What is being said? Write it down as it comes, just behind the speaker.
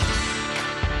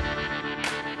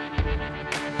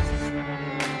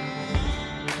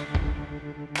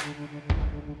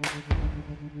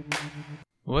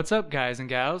What's up, guys and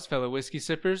gals, fellow whiskey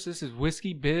sippers? This is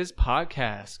Whiskey Biz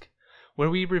Podcast, where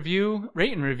we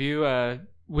rate and review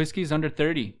whiskeys under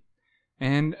 30.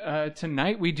 And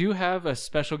tonight we do have a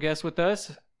special guest with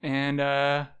us. And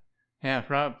yeah,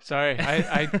 Rob, sorry.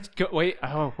 Wait,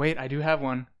 I do have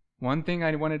one. One thing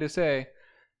I wanted to say,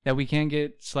 that we can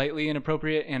get slightly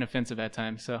inappropriate and offensive at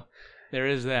times. So there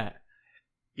is that.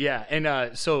 Yeah,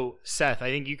 and so Seth, I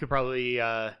think you could probably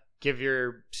give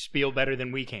your spiel better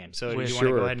than we can. So do you want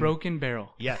to go ahead and... Broken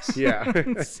Barrel. Yes. Yeah.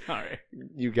 Sorry.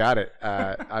 You got it.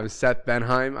 I'm Seth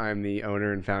Benheim. I'm the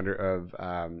owner and founder of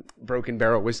Broken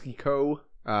Barrel Whiskey Co.,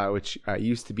 which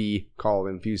used to be called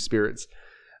Infused Spirits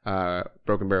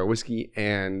Broken Barrel Whiskey,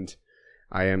 and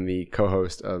I am the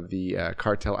co-host of the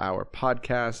Cartel Hour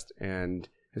podcast and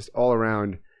just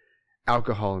all-around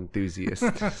alcohol enthusiast.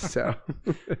 So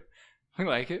We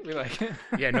like it.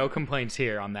 Yeah, no complaints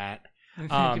here on that.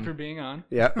 Thank you for being on.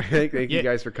 yeah, thank you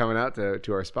guys for coming out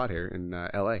to our spot here in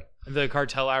LA. The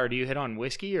Cartel Hour, do you hit on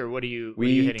whiskey or what are you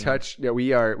hitting on?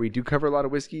 We do cover a lot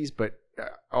of whiskeys, but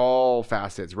all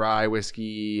facets: rye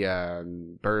whiskey,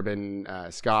 bourbon,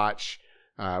 Scotch.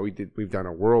 We've done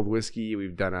a world whiskey,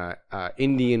 we've done a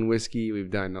Indian whiskey,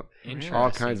 we've done all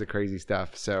kinds of crazy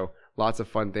stuff. So lots of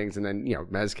fun things, and then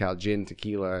mezcal, gin,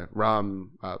 tequila,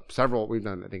 rum. We've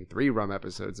done I think 3 rum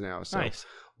episodes now. So nice.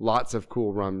 Lots of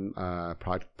cool rum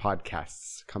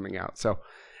podcasts coming out. So,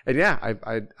 and yeah,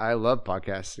 I love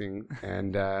podcasting,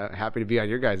 and happy to be on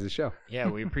your guys' show. Yeah,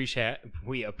 we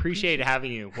appreciate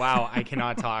having you. Wow, I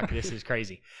cannot talk. This is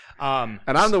crazy. And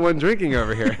I'm the one drinking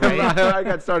over here. Right? I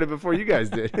got started before you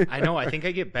guys did. I know. I think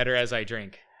I get better as I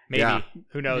drink. Maybe. Yeah.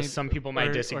 Who knows? Some people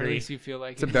might disagree. Or at least you feel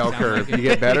like it's a bell curve. You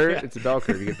get better. Yeah. It's a bell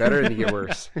curve. You get better and you get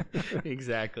worse.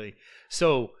 Exactly.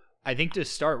 So I think to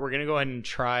start, we're going to go ahead and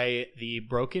try the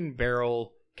Broken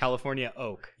Barrel California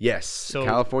Oak. Yes. So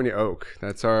California Oak.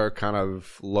 That's our kind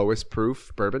of lowest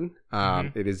proof bourbon.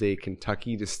 It is a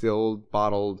Kentucky distilled,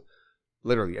 bottled,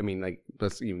 literally. I mean, like,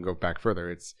 let's even go back further.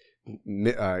 It's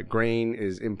grain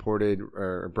is imported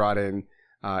or brought in.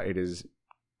 It is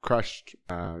crushed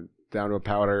down to a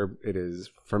powder. It is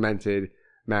fermented,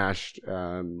 mashed,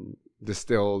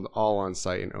 distilled, all on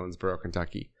site in Owensboro,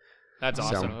 Kentucky. That's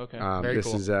awesome. So, okay. Very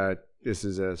cool. This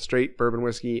is a straight bourbon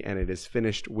whiskey, and it is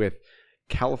finished with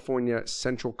California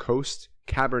Central Coast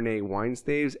Cabernet wine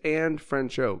staves and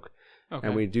French oak. Okay.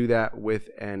 And we do that with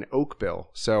an oak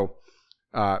bill. So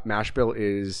mash bill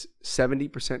is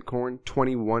 70% corn,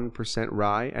 21%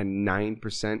 rye, and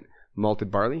 9% malted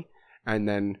barley. And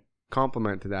then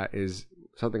complement to that is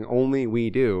something only we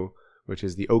do, which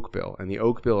is the oak bill. And the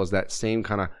oak bill is that same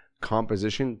kind of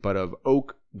composition, but of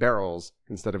oak barrels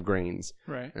instead of grains.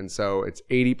 Right. And so it's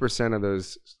 80% of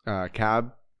those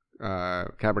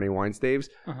Cabernet wine staves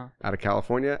out of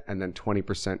California, and then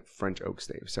 20% French oak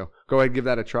staves. So go ahead and give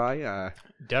that a try.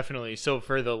 Definitely. So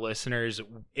for the listeners,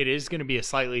 it is going to be a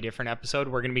slightly different episode.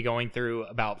 We're going to be going through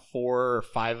about 4 or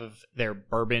 5 of their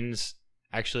bourbons.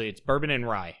 Actually, it's bourbon and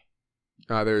rye.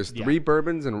 There's 3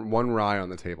 bourbons and 1 rye on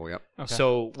the table. Yep. Okay.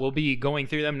 So we'll be going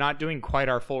through them, not doing quite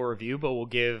our full review, but we'll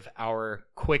give our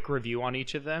quick review on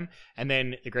each of them. And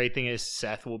then the great thing is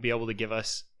Seth will be able to give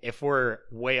us if we're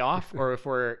way off or if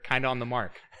we're kind of on the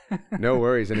mark. No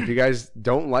worries. And if you guys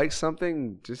don't like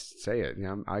something, just say it.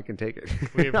 I can take it.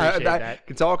 We appreciate that.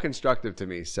 It's all constructive to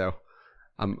me, so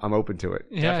I'm open to it.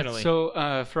 Yeah. Definitely.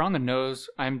 So for on the nose,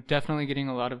 I'm definitely getting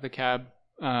a lot of the cab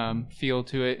feel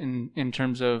to it in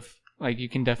terms of. Like, you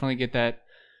can definitely get that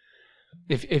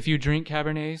if you drink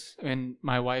Cabernets, and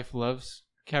my wife loves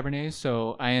Cabernets,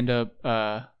 so I end up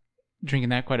drinking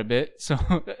that quite a bit. So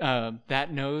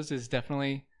that nose is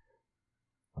definitely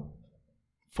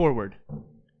forward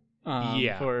for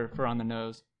on the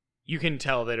nose. You can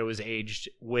tell that it was aged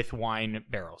with wine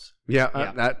barrels.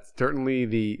 Yeah. That's certainly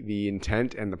the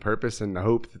intent and the purpose and the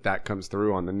hope that comes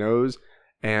through on the nose.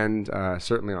 And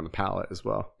certainly on the palate as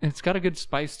well. It's got a good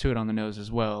spice to it on the nose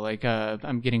as well. Like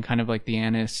I'm getting kind of like the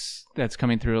anise that's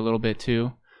coming through a little bit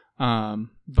too.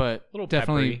 But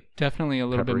definitely a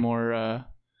little bit more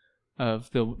of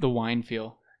the wine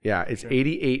feel. Yeah, it's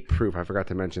 88 proof. I forgot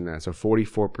to mention that. So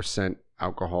 44%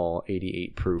 alcohol,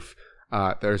 88 proof.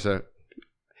 There's a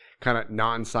kind of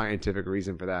non-scientific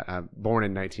reason for that. Born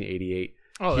in 1988.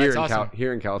 Oh, that's awesome.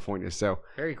 Here in California. So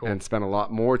very cool. And spent a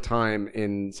lot more time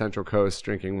in Central Coast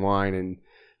drinking wine and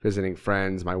visiting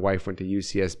friends. My wife went to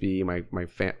UCSB.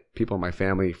 People in my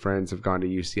family, friends have gone to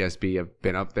UCSB. I've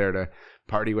been up there to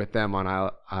party with them on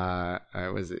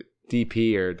was it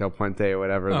DP or Del Puente or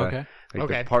whatever.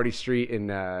 The party street in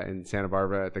Santa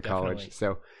Barbara at the college.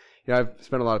 So I've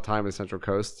spent a lot of time in Central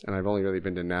Coast, and I've only really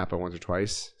been to Napa once or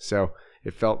twice. So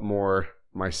it felt more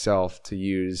myself to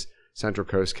use Central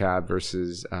Coast cab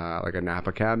versus like a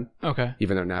Napa cab. Okay.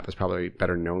 Even though Napa's probably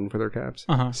better known for their cabs.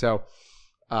 Uh-huh. So,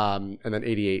 and then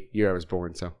 88 year I was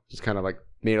born. So just kind of like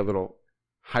made a little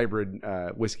hybrid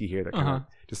whiskey here that kind of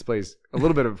displays a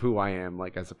little bit of who I am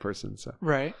like as a person. So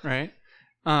right.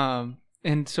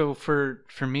 And so for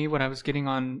me, what I was getting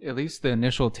on at least the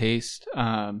initial taste,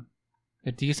 a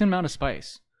decent amount of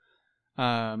spice.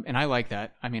 And I like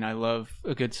that. I mean, I love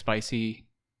a good spicy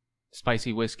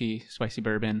whiskey, spicy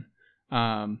bourbon.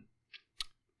 And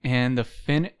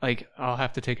the like I'll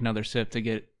have to take another sip to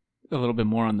get a little bit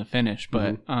more on the finish,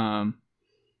 but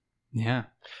yeah.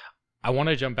 I want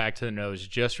to jump back to the nose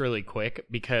just really quick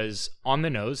because on the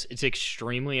nose, it's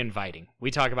extremely inviting. We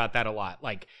talk about that a lot.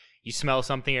 Like you smell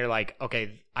something, you're like,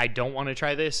 okay, I don't want to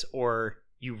try this, or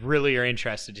you really are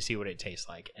interested to see what it tastes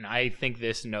like. And I think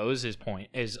this nose is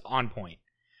on point.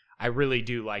 I really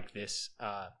do like this.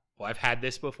 Well, I've had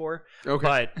this before,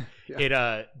 but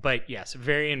but yes,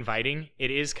 very inviting.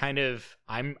 It is kind of,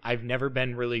 I've never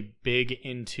been really big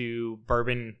into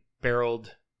bourbon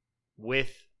barreled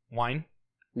with wine.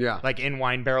 Yeah. Like in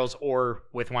wine barrels or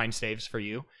with wine staves for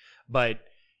you. But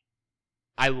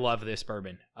I love this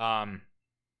bourbban.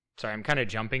 Sorry, I'm kind of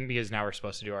jumping because now we're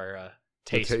supposed to do our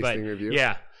tasting review.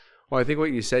 Yeah. Well, I think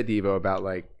what you said, Devo, about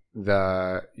like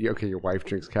your wife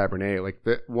drinks Cabernet, like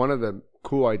one of the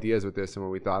cool ideas with this, and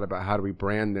when we thought about how do we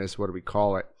brand this, what do we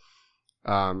call it?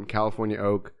 California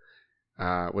Oak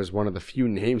was one of the few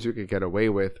names we could get away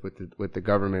with the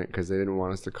government because they didn't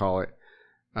want us to call it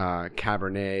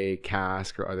Cabernet,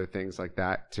 cask, or other things like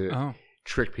that to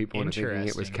trick people into thinking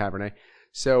it was Cabernet.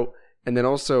 So, and then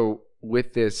also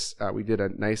with this, we did a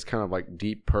nice kind of like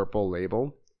deep purple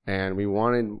label, and we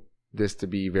wanted this to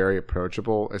be very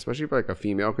approachable, especially for like a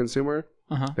female consumer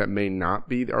that may not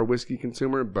be our whiskey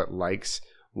consumer but likes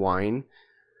wine.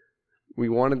 We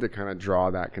wanted to kind of draw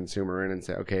that consumer in and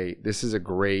say, okay, this is a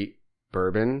great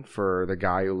bourbon for the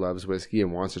guy who loves whiskey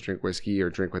and wants to drink whiskey or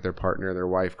drink with their partner, their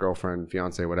wife, girlfriend,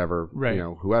 fiance, whatever,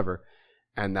 whoever.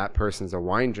 And that person's a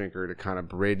wine drinker to kind of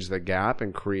bridge the gap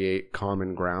and create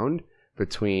common ground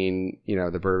between,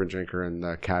 the bourbon drinker and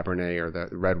the Cabernet or the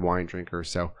red wine drinker.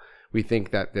 So we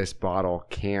think that this bottle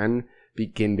can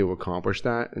begin to accomplish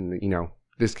that. And,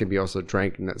 this can be also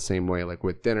drank in that same way, like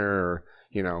with dinner or,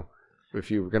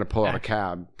 if you were going to pull out a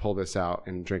cab, pull this out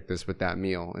and drink this with that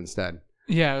meal instead.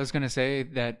 Yeah, I was going to say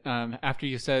that after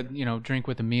you said, drink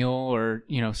with a meal or,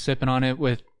 sipping on it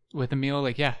with a meal,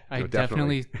 like, yeah, I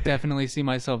definitely see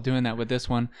myself doing that with this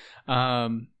one.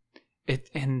 Like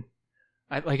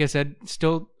I said,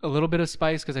 still a little bit of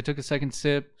spice because I took a second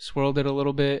sip, swirled it a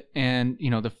little bit, and,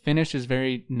 the finish is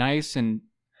very nice and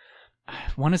I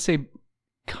want to say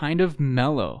kind of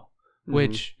mellow.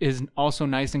 Which is also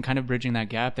nice and kind of bridging that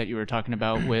gap that you were talking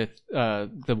about with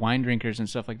the wine drinkers and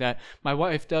stuff like that. My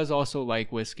wife does also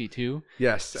like whiskey too.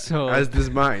 Yes, so, as does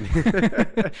mine.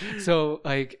 So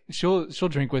like she'll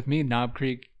drink with me Knob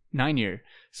Creek 9-year.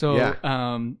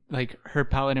 So like her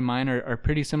palate and mine are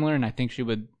pretty similar, and I think she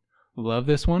would love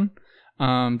this one.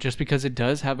 Just because it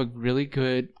does have a really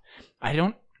good. I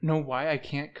don't know why I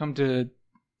can't come to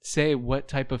say what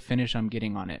type of finish I'm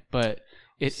getting on it, but.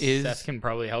 It is. Seth can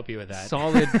probably help you with that.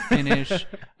 Solid finish.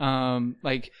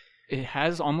 Like it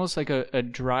has almost like a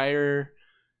drier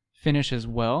finish as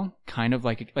well. Kind of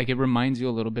like it reminds you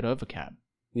a little bit of a cab.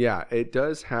 Yeah, it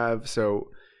does have. So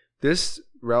this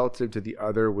relative to the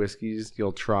other whiskeys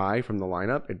you'll try from the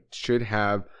lineup, it should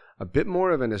have a bit more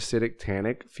of an acidic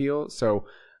tannic feel. So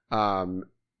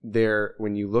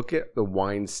when you look at the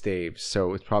wine staves,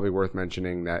 so it's probably worth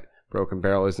mentioning that Broken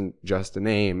Barrel isn't just a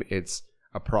name. It's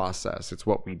a process. It's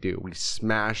what we do. We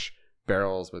smash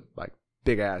barrels with like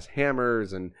big ass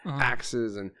hammers and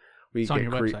axes, and we get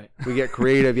website. We get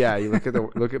creative. Yeah, you look at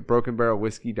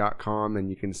brokenbarrelwhiskey.com and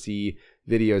you can see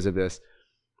videos of this.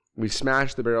 We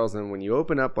smash the barrels, and when you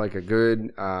open up like a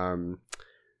good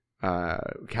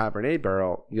Cabernet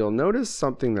barrel, you'll notice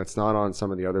something that's not on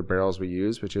some of the other barrels we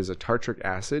use, which is a tartric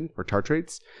acid or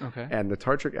tartrates. Okay. And the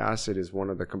tartric acid is one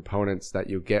of the components that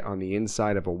you get on the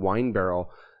inside of a wine barrel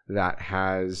that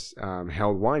has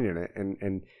held wine in it,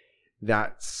 and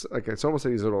that's like it's almost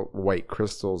like these little white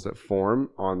crystals that form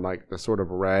on like the sort of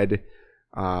red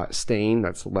stain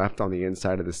that's left on the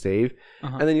inside of the stave.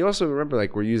 And then you also remember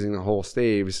like we're using the whole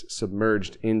staves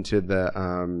submerged into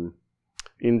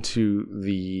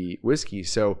the whiskey,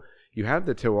 so you have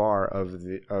the terroir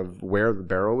of where the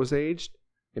barrel was aged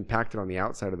impacted on the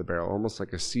outside of the barrel, almost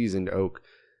like a seasoned oak.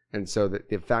 And so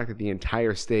the fact that the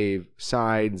entire stave,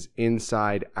 sides,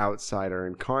 inside, outside, are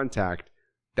in contact,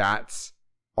 that's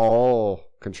all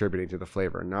contributing to the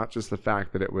flavor. Not just the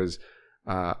fact that it was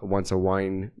once a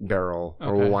wine barrel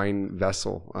or a wine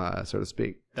vessel, so to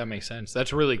speak. That makes sense.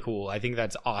 That's really cool. I think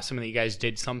that's awesome that you guys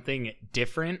did something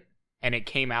different and it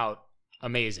came out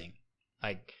amazing.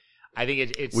 Like, I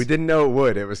think it's... We didn't know it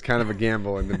would. It was kind of a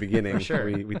gamble in the beginning. For sure.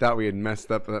 We thought we had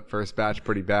messed up that first batch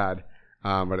pretty bad,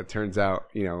 but it turns out,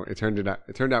 it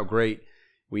turned out great.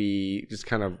 We just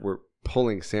kind of were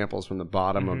pulling samples from the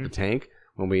bottom of the tank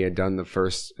when we had done the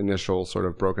first initial sort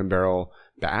of broken barrel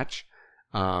batch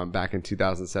back in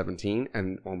 2017,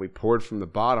 and when we poured from the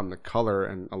bottom, the color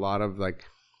and a lot of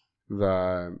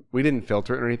we didn't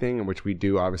filter it or anything, which we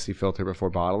do obviously filter before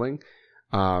bottling.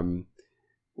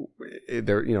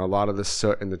 There, a lot of the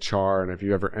soot and the char, and if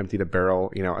you ever emptied a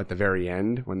barrel, at the very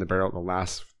end when the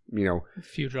last,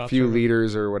 few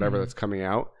liters or whatever that's coming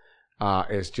out,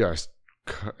 is just,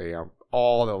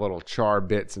 all the little char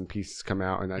bits and pieces come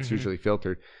out, and that's usually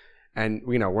filtered. And,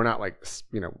 we're not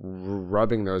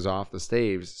rubbing those off the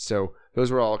staves. So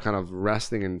those were all kind of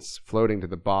resting and floating to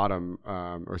the bottom,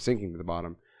 or sinking to the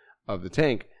bottom of the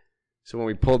tank. So when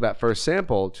we pulled that first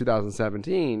sample,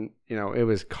 2017, it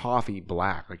was coffee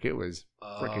black. Like, it was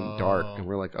freaking dark. And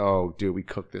we're like, oh, dude, we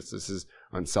cooked this. This is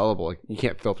unsellable. Like, you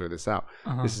can't filter this out.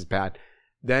 This is bad.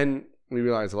 Then we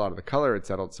realized a lot of the color had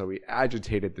settled. So we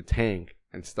agitated the tank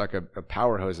and stuck a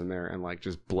power hose in there and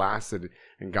just blasted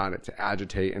and got it to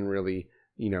agitate and really,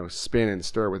 spin and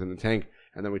stir within the tank.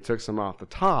 And then we took some off the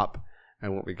top,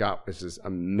 and what we got was this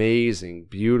amazing,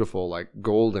 beautiful,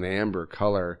 golden amber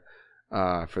color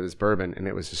for this bourbon, and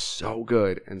it was just so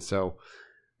good. And so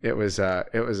it was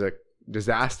a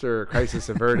disaster, crisis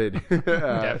averted.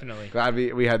 Definitely. Glad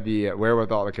we had the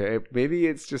wherewithal. Okay, maybe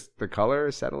it's just the color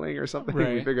settling or something.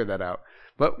 Right. We figured that out.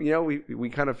 But, we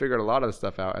kind of figured a lot of the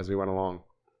stuff out as we went along.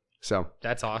 So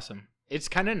that's awesome. It's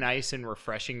kind of nice and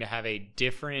refreshing to have a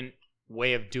different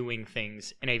way of doing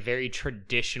things in a very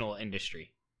traditional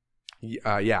industry.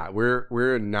 Yeah,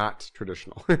 we're not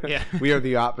traditional. Yeah. We are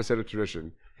the opposite of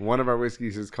tradition. One of our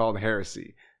whiskeys is called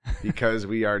Heresy because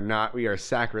we are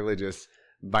sacrilegious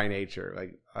by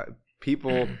nature.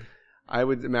 People, I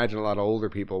would imagine a lot of older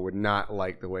people would not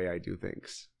like the way I do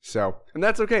things. So, and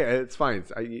that's okay. It's fine.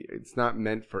 It's not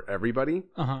meant for everybody.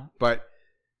 But,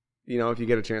 if you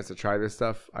get a chance to try this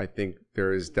stuff, I think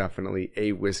there is definitely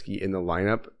a whiskey in the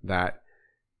lineup that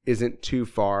isn't too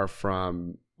far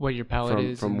from what your palate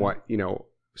is. From what,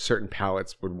 certain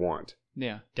palates would want.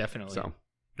 Yeah, definitely. So,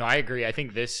 no, I agree. I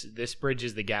think this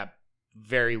bridges the gap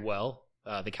very well.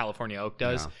 The California Oak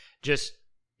does. Yeah. Just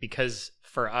because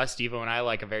for us, Devo and I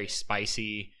like a very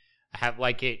spicy, have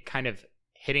it kind of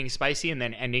hitting spicy and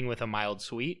then ending with a mild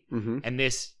sweet. And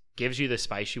this gives you the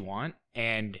spice you want,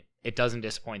 and it doesn't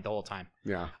disappoint the whole time.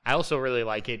 Yeah. I also really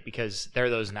like it because there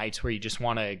are those nights where you just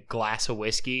want a glass of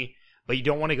whiskey, but you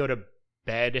don't want to go to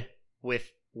bed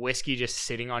with whiskey just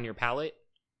sitting on your palate.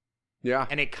 Yeah.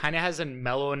 And it kind of has a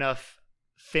mellow enough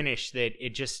finish that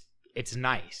it's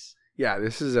nice. Yeah,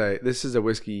 this is a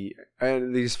whiskey,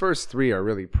 and these first three are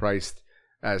really priced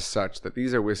as such that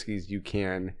these are whiskeys you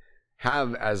can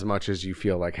have as much as you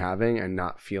feel like having and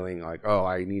not feeling like, oh,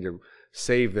 I need to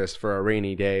save this for a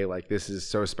rainy day. Like, this is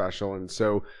so special and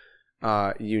so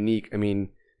unique. I mean,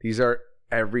 these are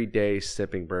everyday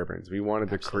sipping bourbons. We wanted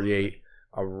to create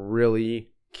a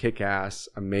really kick-ass,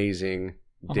 amazing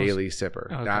daily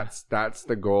sipper. Okay. That's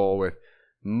the goal with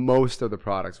most of the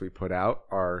products we put out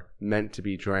are meant to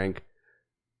be drank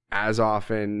as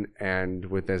often and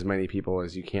with as many people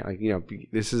as you can.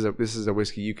 This is a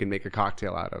whiskey you can make a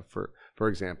cocktail out of, for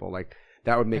example.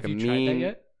 That would make Have you tried that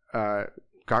yet?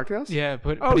 Cocktails? Yeah.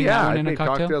 I'd make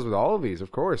cocktails with all of these,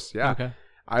 of course. Yeah. Okay.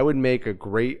 I would make a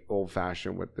great old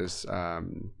fashioned with this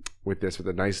with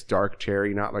a nice dark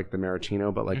cherry, not like the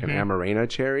maraschino, but an Amarena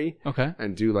cherry. Okay.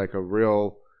 And do a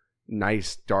real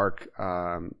nice dark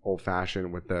old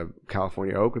fashioned with the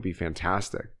California Oak would be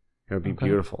fantastic. It would be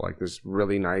beautiful. This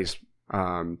really nice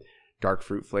dark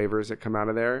fruit flavors that come out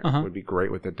of there would be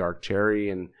great with the dark cherry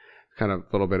and kind of a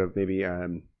little bit of maybe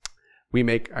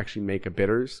we actually make a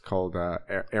bitters called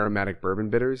aromatic bourbon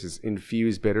bitters. It's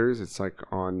infused bitters. It's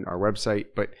on our website.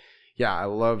 But yeah, I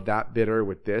love that bitter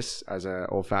with this as an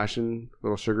old fashioned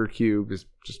little sugar cube is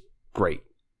just great.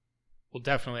 We'll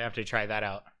definitely have to try that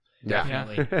out. Yeah.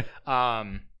 Definitely.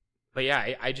 But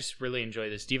yeah, I just really enjoy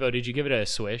this. Devo, did you give it a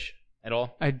swish at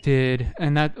all? I did.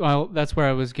 And that's where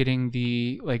I was getting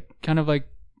the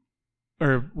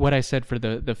or what I said for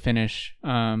the finish.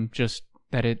 Just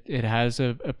that it has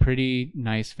a pretty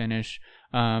nice finish.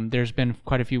 There's been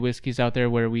quite a few whiskeys out there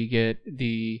where we get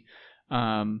the,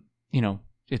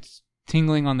 it's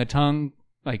tingling on the tongue,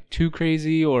 too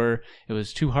crazy, or it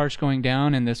was too harsh going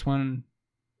down. And this one,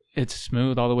 it's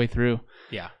smooth all the way through.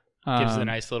 Yeah. Gives it a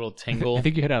nice little tingle. I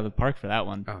think you hit out of the park for that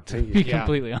one. Oh, To thank be you.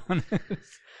 completely honest.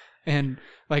 And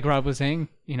like Rob was saying,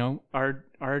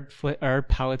 our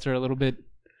palates are a little bit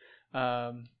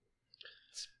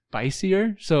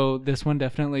spicier. So this one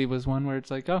definitely was one where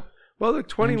it's like, oh, Well, the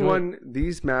 21,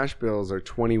 these mash bills are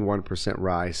 21%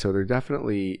 rye, so they're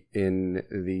definitely in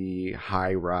the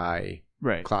high rye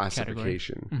right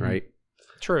classification, Mhm. right?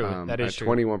 True. That is at true.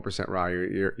 21% rye,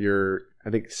 you're I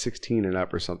think 16 and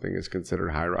up or something is considered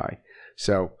high rye.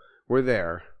 So we're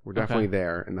there. We're definitely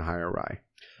there in the higher rye.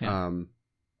 Yeah.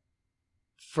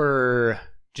 For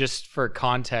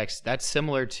context, that's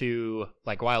similar to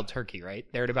like Wild Turkey, right?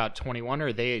 They're at about 21, or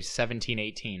are they 17,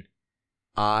 18?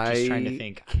 Just trying to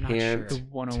think. I'm not can't sure. The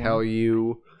 101. tell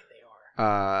you They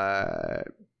are.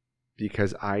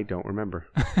 because I don't remember.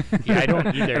 Yeah, I don't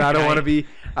either. And I don't want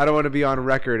to be on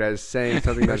record as saying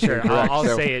something that's Sure, incorrect. I'll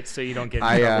so say it so you don't get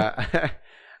in trouble.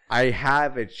 I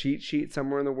have a cheat sheet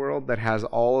somewhere in the world that has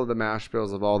all of the mash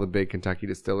bills of all the big Kentucky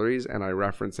distilleries, and I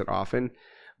reference it often.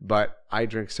 But I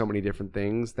drink so many different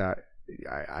things that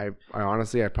I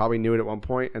honestly, I probably knew it at one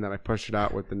point, and then I pushed it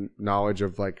out with the knowledge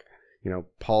of like,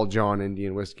 Paul John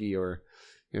Indian whiskey, or,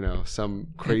 some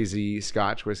crazy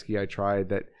Scotch whiskey I tried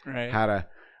that had a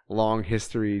long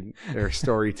history or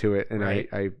story to it, and Right.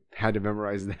 I had to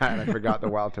memorize that, and I forgot the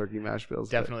Wild Turkey mash bills.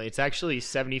 but- Definitely. It's actually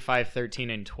 75, 13,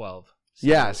 and 12. So,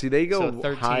 Yeah, see, they go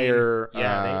 13, higher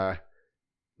yeah,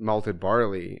 malted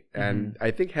barley, and I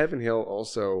think Heaven Hill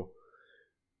also,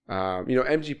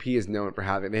 MGP is known for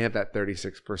having, they have that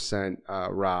 36%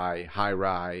 rye, high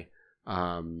rye,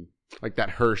 like that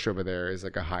Hirsch over there is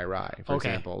like a high rye, for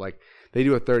example. Like they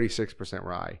do a 36%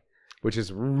 rye, which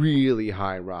is really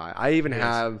high rye. I even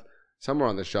have somewhere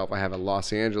on the shelf, I have a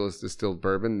Los Angeles distilled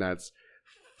bourbon that's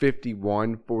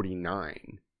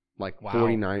 51.49, like Wow.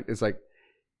 49. It's like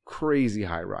crazy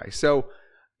high rye. So,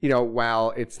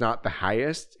 while it's not the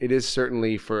highest, it is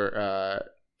certainly for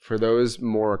those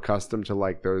more accustomed to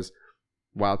like those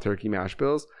Wild Turkey mash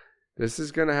bills, this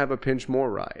is going to have a pinch more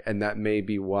rye. And that may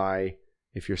be why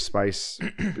if your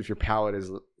palate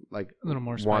is like a little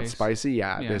more wants spicy,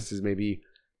 this is maybe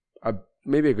a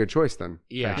good choice then.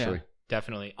 Yeah. Actually.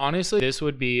 Definitely. Honestly, this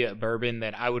would be a bourbon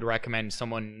that I would recommend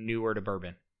someone newer to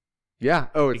bourbon. Yeah.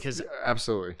 Oh, it's Because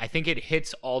absolutely. I think it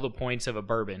hits all the points of a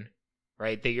bourbon,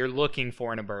 right? That you're looking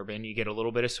for in a bourbon. You get a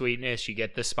little bit of sweetness, you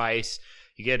get the spice,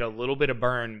 you get a little bit of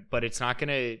burn, but it's not going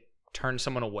to turn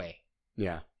someone away.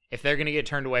 Yeah. If they're going to get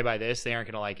turned away by this, they aren't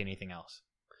going to like anything else.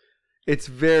 It's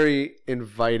very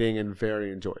inviting and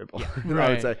very enjoyable. Yeah. I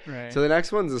would say. Right. So the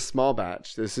next one's a small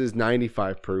batch. This is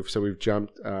 95 proof, so we've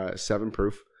jumped 7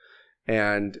 proof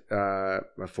and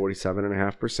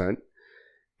 47.5%.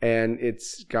 And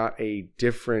it's got a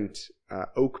different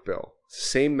oak bill.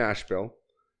 Same mash bill,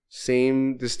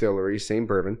 same distillery, same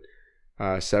bourbon,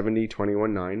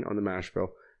 70-21-9 on the mash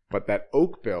bill. But that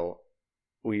oak bill,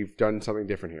 we've done something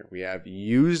different here. We have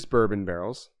used bourbon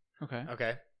barrels.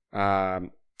 Okay.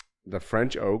 The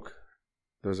French oak,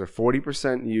 those are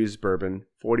 40% used bourbon,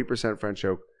 40% French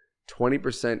oak,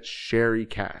 20% sherry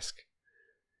cask.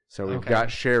 So we've got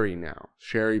sherry now.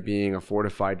 Sherry being a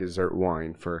fortified dessert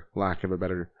wine, for lack of a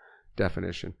better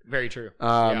definition. Very true.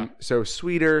 So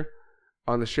sweeter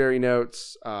on the sherry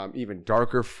notes, even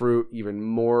darker fruit, even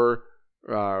more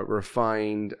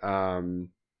refined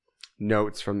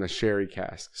notes from the sherry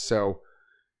cask. So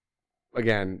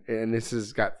again, and this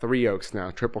has got 3 oaks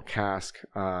now, triple cask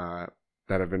that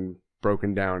have been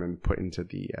broken down and put into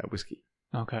the whiskey.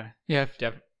 Okay. Yeah.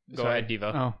 Go ahead,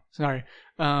 Devo. Oh, sorry.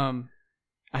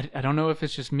 I don't know if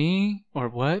it's just me or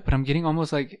what, but I'm getting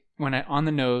almost like on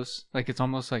the nose, like it's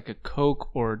almost like a Coke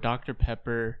or Dr.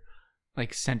 Pepper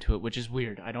like scent to it, which is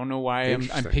weird. I don't know why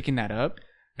I'm picking that up.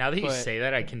 Now that you say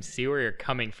that, I can see where you're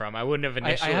coming from. I wouldn't have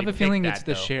initially I have a picked feeling that, it's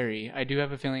the though. sherry. I do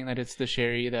have a feeling that it's the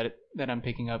sherry that I'm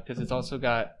picking up, because it's also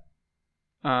got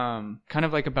kind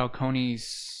of like a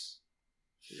Balcones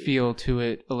feel to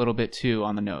it a little bit too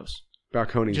on the nose.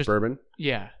 Balcones bourbon?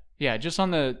 Yeah. Just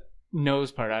on the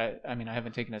nose part. I mean, I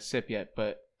haven't taken a sip yet,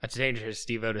 but That's dangerous,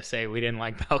 Steve-O, to say we didn't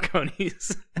like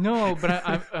Balcones. no, but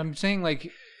I'm saying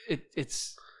like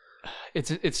it's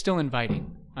still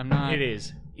inviting. I'm not. It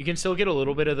is. You can still get a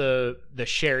little bit of the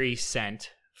sherry scent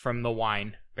from the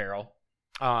wine barrel.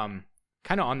 Kind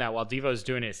of on that while Devo's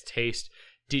doing his taste.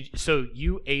 So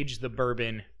you age the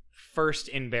bourbon first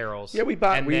in barrels? Yeah, we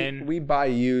buy and we buy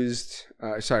used.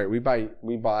 We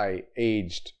buy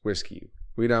aged whiskey.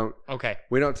 We don't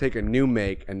take a new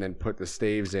make and then put the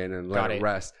staves in and let it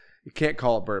rest. You can't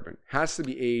call it bourbon. It has to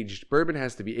be aged. Bourbon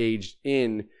has to be aged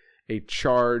in a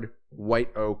charred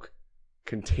white oak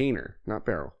container, not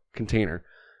barrel, container.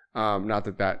 Not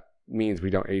that means we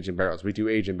don't age in barrels. We do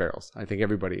age in barrels. I think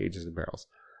everybody ages in barrels.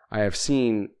 I have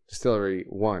seen Distillery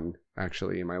One,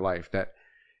 actually, in my life that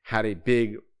had a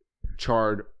big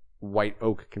charred white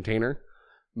oak container,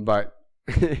 but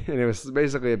and it was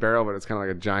basically a barrel, but it's kind of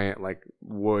like a giant like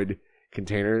wood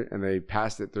container, and they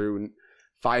passed it through in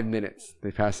 5 minutes.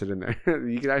 They passed it in there.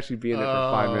 You could actually be in there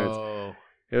for 5 minutes.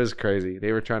 It was crazy.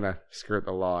 They were trying to skirt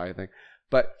the law, I think.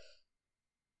 But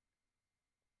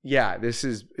yeah, this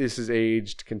is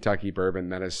aged Kentucky bourbon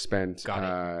that has spent.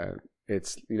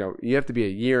 It's you have to be a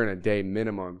year and a day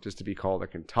minimum just to be called a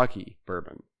Kentucky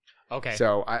bourbon. Okay.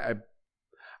 So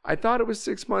I thought it was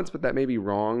 6 months, but that may be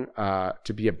wrong.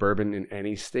 To be a bourbon in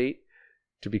any state,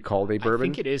 to be called a bourbon.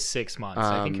 I think it is 6 months.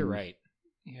 I think you're right.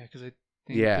 Yeah, because I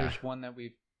think there's one that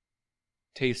we've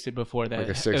tasted before that like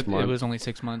a 6 month. It was only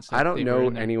 6 months. I don't know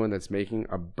anyone that's making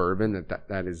a bourbon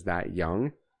that is that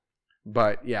young.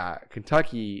 But yeah,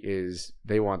 Kentucky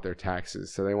they want their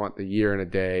taxes, so they want the year and a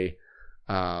day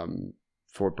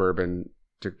for bourbon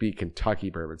to be Kentucky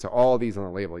bourbon. So all of these on the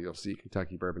label, you'll see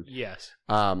Kentucky bourbon. Yes.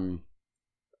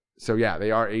 So yeah,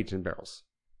 they are aged in barrels.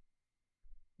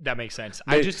 That makes sense.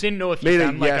 I just didn't know if you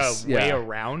found a way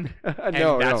around. And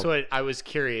that's what I was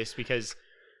curious because.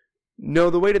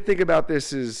 No, the way to think about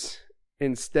this is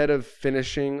instead of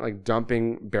finishing, like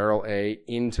dumping barrel A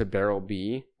into barrel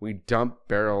B, we dump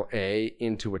barrel A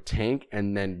into a tank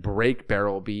and then break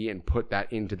barrel B and put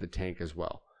that into the tank as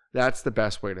well. That's the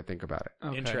best way to think about it.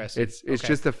 Okay. Interesting. It's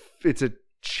just it's a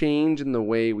change in the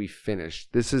way we finish.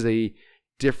 This is a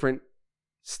different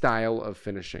style of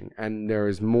finishing, and there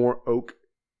is more oak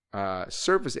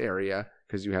surface area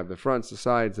because you have the fronts, the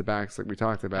sides, the backs, like we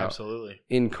talked about. Absolutely.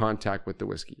 In contact with the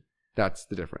whiskey. That's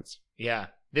the difference. Yeah.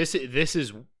 This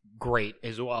is great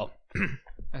as well.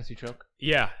 As you choke.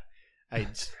 Yeah.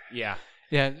 Yeah.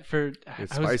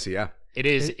 It's spicy, yeah. It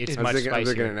is. It's much spicier. I'm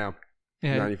looking at it now.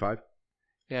 Yeah. 95.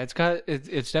 Yeah,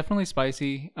 it's definitely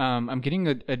spicy. I'm getting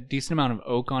a decent amount of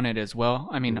oak on it as well.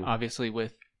 I mean, obviously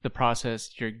with the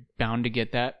process, you're bound to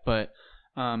get that, but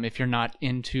if you're not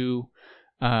into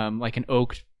like an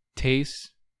oak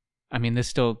taste, I mean, this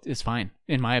still is fine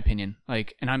in my opinion.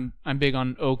 Like, and I'm big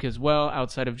on oak as well,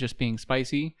 outside of just being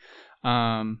spicy.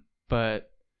 But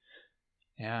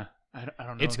yeah, I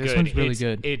don't know. It's this good. One's really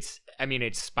good. It's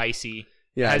spicy.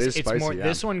 Yeah, it is spicy. More, yeah.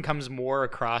 This one comes more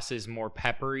across as more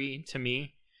peppery to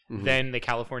me than the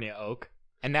California oak,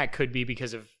 and that could be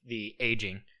because of the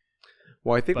aging.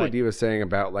 Well, I think what Dee was saying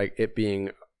about like it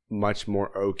being much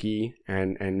more oaky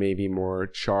and maybe more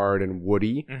charred and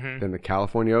woody than the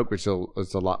California oak, which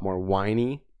is a lot more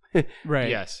winey. Right.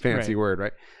 Yes. Fancy word,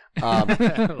 right?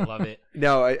 Love it.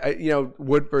 No, I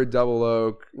Woodford Double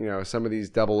Oak, some of these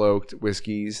double oaked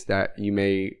whiskeys that you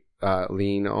may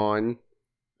lean on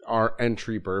our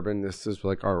entry bourbon. This is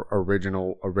like our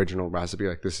original recipe.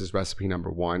 Like this is recipe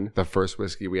number 1, the first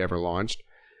whiskey we ever launched.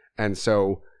 And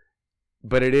so,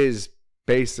 but it is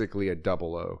basically a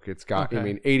double oak. It's got,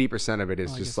 80% of it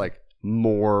is just like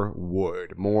more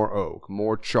wood, more oak,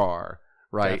 more char,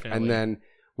 right? Definitely. And then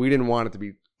we didn't want it to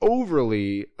be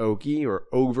overly oaky or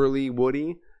overly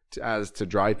woody to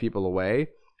drive people away.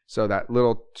 So that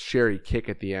little sherry kick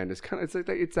at the end is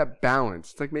it's that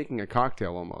balance. It's like making a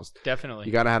cocktail almost. Definitely.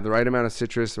 You got to have the right amount of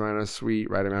citrus, right amount of sweet,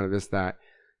 right amount of this, that.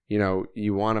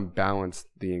 You want to balance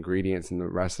the ingredients in the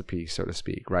recipe, so to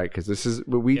speak, right? Because this is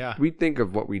we think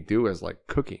of what we do as like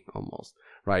cooking almost,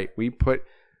 right? We put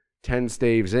 10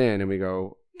 staves in and we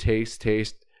go taste.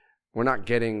 We're not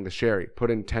getting the sherry.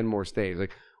 Put in 10 more staves.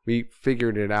 Like we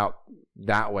figured it out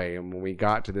that way. And when we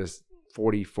got to this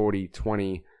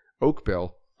 40-40-20 oak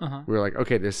bill, we were like,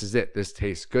 okay, this is it. This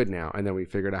tastes good now. And then we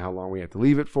figured out how long we have to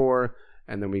leave it for.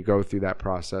 And then we go through that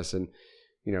process and,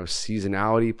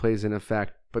 seasonality plays an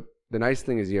effect. But the nice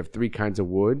thing is you have 3 kinds of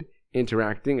wood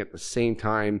interacting at the same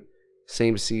time,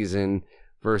 same season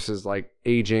versus like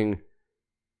aging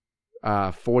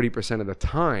 40% of the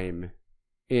time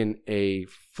in a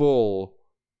full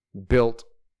built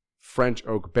French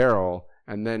oak barrel.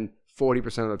 And then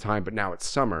 40% of the time, but now it's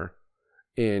summer,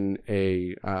 in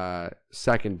a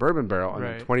second bourbon barrel, and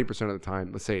then 20% of the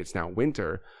time, let's say it's now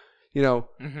winter,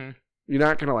 you're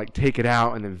not going to like take it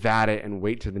out and then vat it and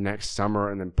wait to the next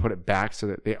summer and then put it back so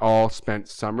that they all spent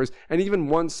summers. And even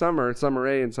one summer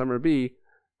A and summer B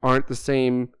aren't the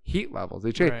same heat levels.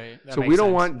 They change. Right. So we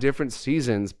don't want different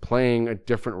seasons playing a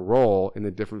different role in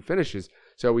the different finishes.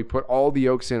 So we put all the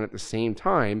oaks in at the same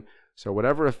time. So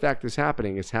whatever effect is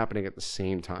happening at the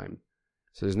same time.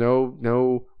 So there's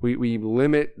we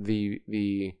limit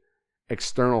the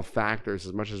external factors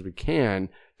as much as we can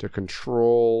to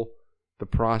control the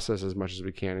process as much as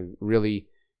we can and really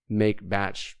make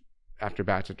batch after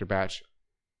batch after batch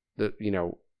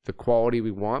the quality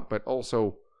we want, but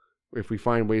also if we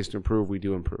find ways to improve, we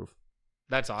do improve.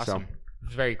 That's awesome.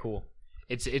 It's very cool.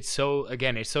 It's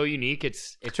so unique.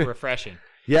 It's refreshing.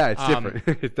 Yeah, it's different.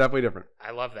 It's definitely different.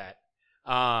 I love that.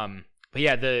 But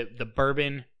yeah, the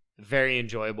bourbon, very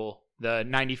enjoyable. The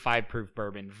 95 proof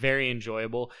bourbon, very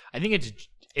enjoyable. I think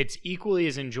it's equally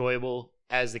as enjoyable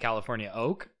as the California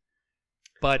Oak,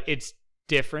 but it's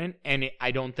different, and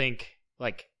I don't think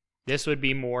like this would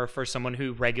be more for someone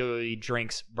who regularly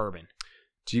drinks bourbon.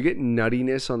 Do you get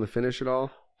nuttiness on the finish at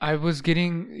all? I was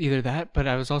getting either that, but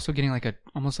I was also getting like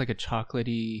almost like a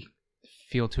chocolatey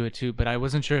feel to it too. But I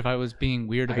wasn't sure if I was being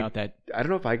weird about that. I don't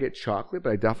know if I get chocolate,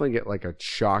 but I definitely get like a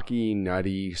chalky,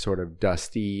 nutty, sort of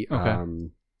dusty,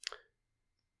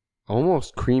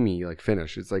 almost creamy like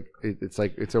finish. It's like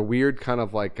it's a weird kind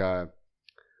of like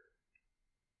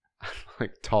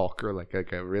like talc or like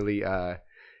a really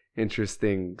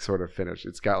interesting sort of finish.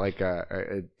 It's got like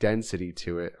a density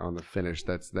to it on the finish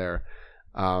that's there.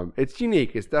 It's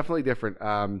unique. It's definitely different.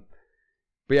 But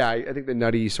yeah, I think the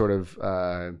nutty sort of,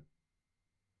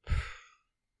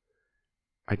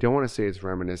 I don't want to say it's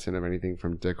reminiscent of anything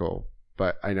from Dickel,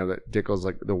 but I know that Dickel's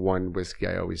like the one whiskey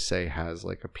I always say has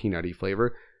like a peanutty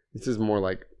flavor. This is more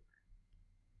like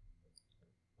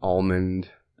almond.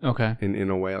 Okay. In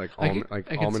a way, like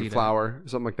almond flour,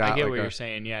 something like that. I get like what you're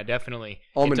saying. Yeah, definitely.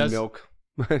 Almond milk,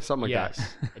 something like that.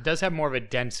 It does have more of a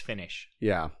dense finish.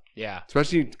 Yeah. Yeah.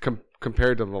 Especially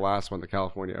compared to the last one, the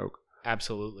California Oak.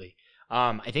 Absolutely.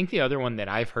 I think the other one that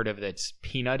I've heard of that's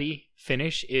peanutty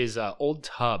finish is Old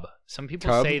Tub. Some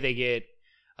people say they get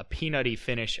a peanutty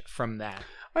finish from that.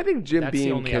 I think Jim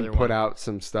Beam can put out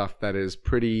some stuff that is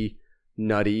pretty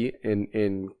nutty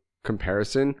in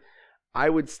comparison. I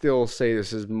would still say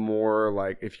this is more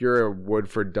like if you're a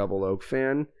Woodford Double Oak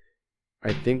fan,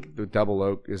 I think the Double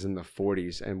Oak is in the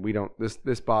 40s, and we don't.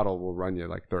 This bottle will run you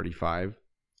like 35,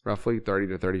 roughly 30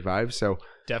 to 35. So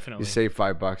definitely you save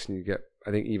 $5 and you get,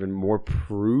 I think, even more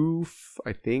proof.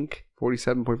 I think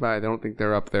 47.5. I don't think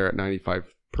they're up there at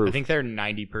 95 proof. I think they're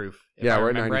 90 proof. Yeah, we're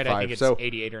at 95. Right, I think it's so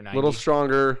 88 or 90. A little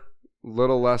stronger,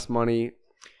 little less money.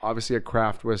 Obviously, a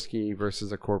craft whiskey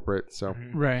versus a corporate. So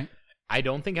right. I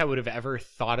don't think I would have ever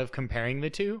thought of comparing the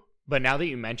two, but now that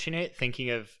you mention it, thinking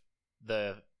of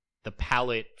the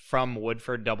palate from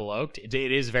Woodford Double Oaked, it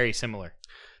is very similar.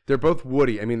 They're both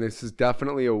woody. I mean, this is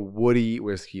definitely a woody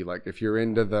whiskey. Like if you're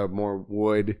into the more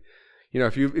wood,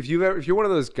 if you're one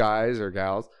of those guys or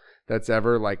gals that's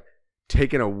ever like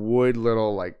taken a wood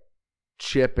little like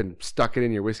chip and stuck it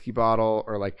in your whiskey bottle,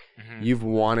 or like you've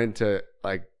wanted to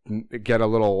like get a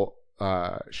little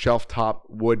shelf top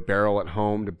wood barrel at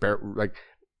home to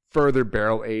further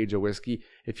barrel age a whiskey.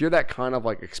 If you're that kind of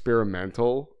like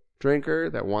experimental drinker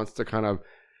that wants to kind of,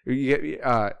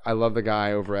 I love the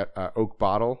guy over at Oak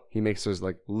Bottle. He makes those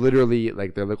like literally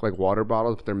like they look like water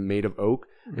bottles, but they're made of oak,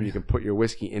 and you can put your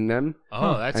whiskey in them.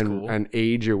 Oh, that's cool. And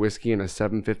age your whiskey in a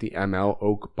 750 ml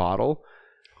oak bottle.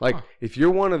 Like if you're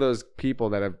one of those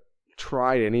people that have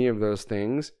tried any of those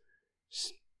things,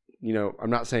 I'm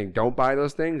not saying don't buy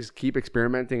those things. Keep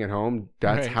experimenting at home.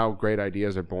 That's how great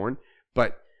ideas are born.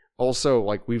 But also,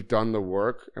 like, we've done the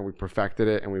work and we perfected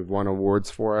it and we've won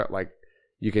awards for it. Like,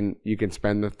 you can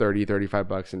spend the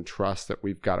 $30-$35 and trust that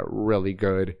we've got a really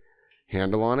good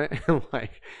handle on it.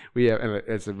 Like, and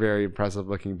it's a very impressive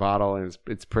looking bottle, and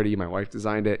it's pretty. My wife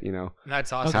designed it.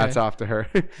 That's awesome. Hats off to her.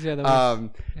 Yeah,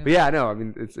 But yeah, no, I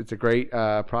mean, it's a great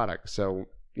product. So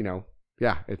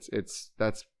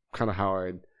that's kind of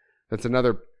how that's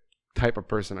another type of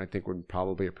person I think would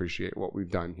probably appreciate what we've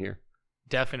done here.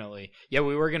 Definitely. Yeah,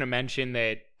 we were going to mention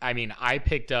that, I mean, I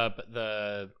picked up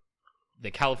the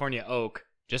California Oak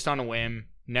just on a whim.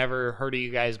 Never heard of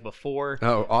you guys before.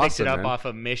 Oh, awesome. Picked it up man. off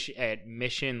of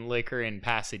Mission Liquor in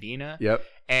Pasadena. Yep.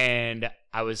 And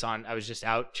I was just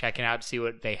out checking out to see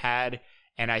what they had,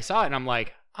 and I saw it and I'm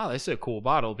like, oh, this is a cool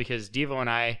bottle, because Devo and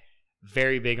I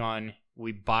very big on,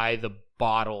 we buy the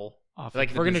bottle.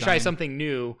 Like if we're going to try something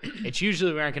new, it's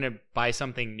usually we aren't going to buy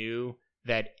something new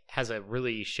that has a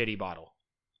really shitty bottle.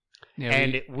 Yeah,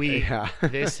 and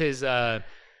this is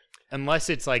unless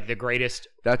it's like the greatest.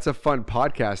 That's a fun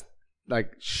podcast.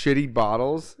 Like shitty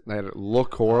bottles that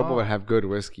look horrible but have good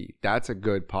whiskey. That's a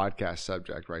good podcast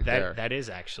subject there. That is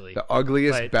actually the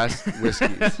ugliest, best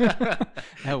whiskeys. That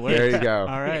works. There you go.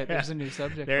 All right, there's a new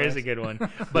subject. There is a good one.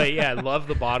 But yeah, love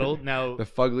the bottle. Now the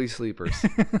fugly sleepers.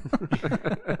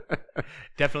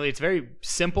 Definitely, it's a very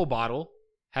simple bottle.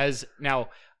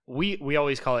 We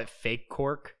always call it fake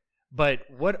cork. But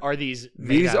what are these?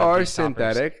 These are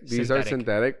synthetic. These are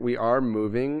synthetic. We are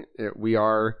moving. We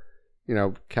are.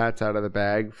 Cat's out of the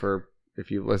bag for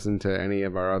if you listen to any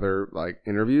of our other like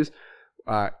interviews.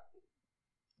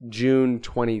 June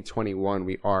 2021,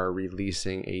 we are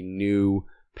releasing a new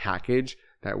package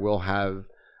that will have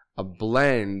a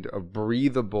blend of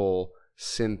breathable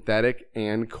synthetic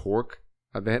and cork.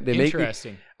 They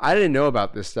Interesting. I didn't know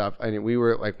about this stuff. I mean, we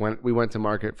were like, when we went to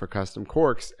market for custom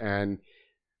corks, and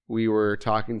we were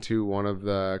talking to one of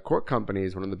the cork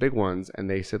companies, one of the big ones, and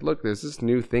they said, look, there's this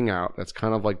new thing out that's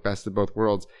kind of like best of both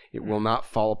worlds. It will not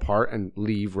fall apart and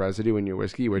leave residue in your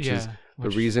whiskey, which is the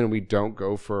reason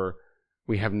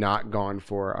we have not gone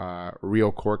for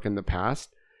real cork in the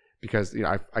past, because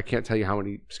I can't tell you how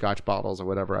many Scotch bottles or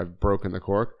whatever I've broken the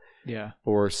cork. Yeah.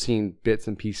 Or seen bits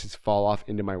and pieces fall off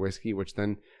into my whiskey, which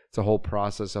then it's a whole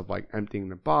process of like emptying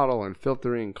the bottle and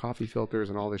filtering coffee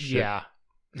filters and all this shit. Yeah.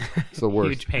 It's the worst.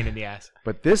 Huge pain in the ass.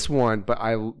 But this one,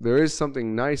 there is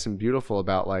something nice and beautiful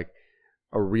about like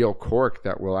a real cork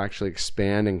that will actually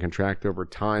expand and contract over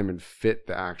time and fit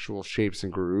the actual shapes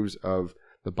and grooves of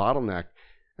the bottleneck.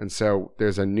 And so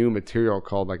there's a new material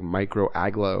called like micro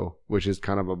aglo, which is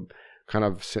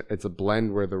it's a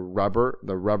blend where the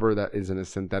rubber that is in a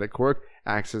synthetic cork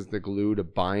acts as the glue to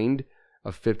bind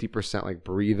a 50% like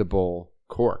breathable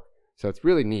cork. So it's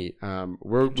really neat.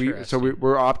 We're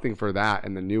opting for that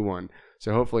in the new one.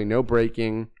 So hopefully no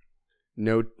breaking,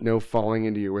 no falling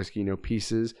into your whiskey, no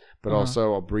pieces, but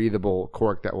also a breathable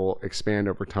cork that will expand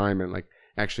over time and like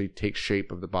actually take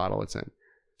shape of the bottle it's in.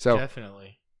 So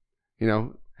definitely,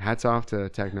 hats off to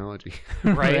technology.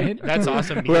 Right? That's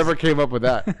awesome. Whoever came up with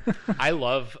that. I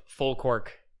love full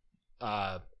cork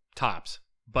tops,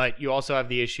 but you also have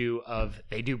the issue of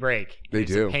they do break.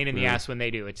 It's a pain in the ass when they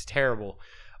do. It's terrible.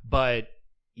 But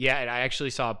yeah, and I actually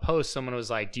saw a post. Someone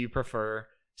was like, do you prefer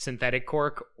synthetic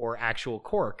cork or actual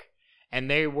cork?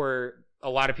 And a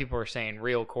lot of people were saying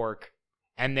real cork.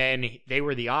 And then they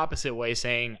were the opposite way,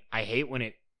 saying, I hate when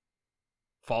it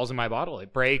falls in my bottle.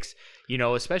 It breaks,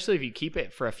 especially if you keep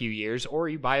it for a few years or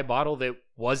you buy a bottle that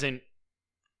wasn't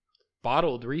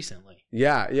bottled recently.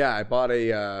 Yeah. I bought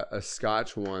a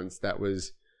Scotch once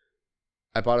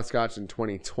I bought a Scotch in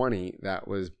 2020 that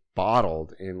was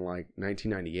bottled in like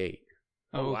 1998.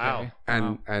 Oh, wow.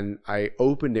 And I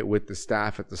opened it with the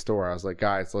staff at the store. I was like,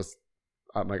 guys,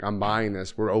 I'm buying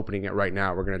this. We're opening it right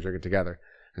now. We're going to drink it together.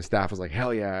 And staff was like,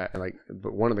 hell yeah. And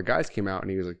but one of the guys came out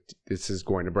and he was like, this is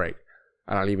going to break.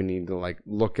 I don't even need to like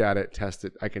look at it, test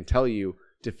it. I can tell you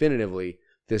definitively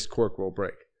this cork will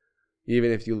break.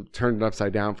 Even if you turn it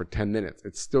upside down for 10 minutes,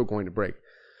 it's still going to break.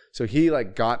 So he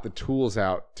like got the tools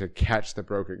out to catch the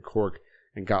broken cork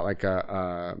and got like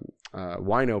a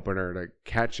wine opener to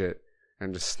catch it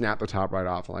and just snap the top right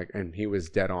off. And he was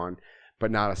dead on,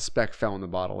 but not a speck fell in the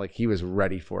bottle. Like he was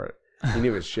ready for it. He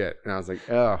knew his shit. And I was like,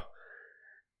 oh.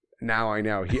 Now I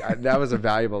know. That was a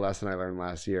valuable lesson I learned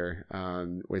last year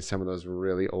with some of those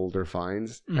really older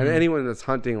finds. Mm-hmm. And anyone that's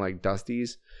hunting like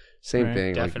Dusties, same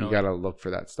thing. Definitely. Like you got to look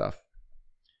for that stuff.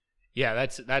 Yeah,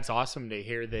 that's awesome to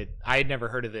hear that. I had never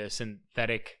heard of the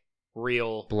synthetic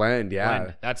real blend.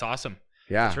 Yeah, that's awesome.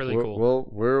 Yeah, it's really cool. Well,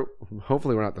 we're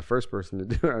hopefully we're not the first person to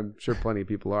do it. I'm sure plenty of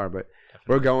people are, but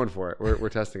we're going for it. We're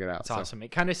testing it out. It's awesome. It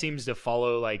kind of seems to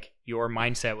follow like your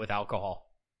mindset with alcohol.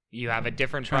 You have a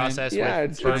different process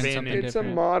with bourbon. It's a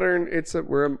modern.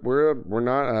 We're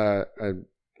not a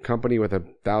company with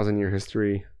 1,000-year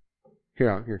history.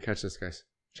 Here, catch this, guys.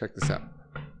 Check this out.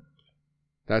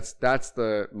 That's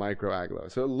the micro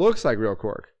aglo. So it looks like real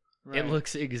cork. Right. It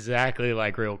looks exactly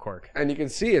like real cork. And you can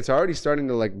see it's already starting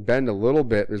to like bend a little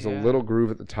bit. There's a little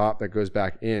groove at the top that goes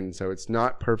back in, so it's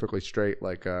not perfectly straight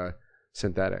like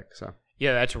synthetic. So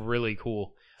yeah, that's really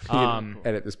cool.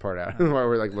 Edit this part out while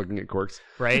we're like looking at corks.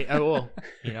 Right. Oh,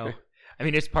 well, I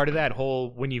mean, it's part of that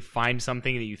whole when you find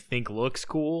something that you think looks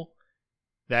cool.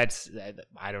 I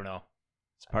don't know.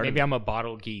 Maybe I'm a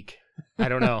bottle geek. I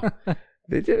don't know.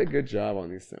 They did a good job on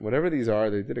these things. Whatever these are,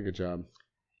 they did a good job.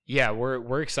 Yeah,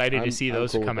 we're excited to see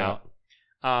those come out.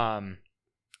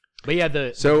 But yeah,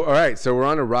 all right, so we're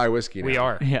on a rye whiskey now. We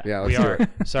are. Yeah, we are.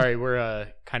 Sorry, we're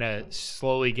kind of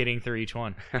slowly getting through each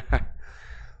one.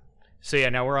 So yeah,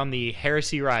 now we're on the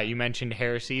Heresy Rye. You mentioned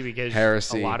Heresy because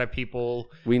a lot of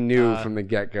people we knew from the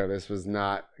get-go this was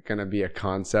not going to be a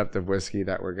concept of whiskey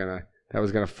that was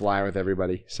going to fly with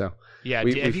everybody. So yeah,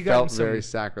 we felt very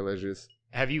sacrilegious.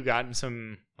 Have you gotten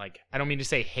some, like, I don't mean to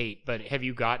say hate, but have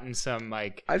you gotten some,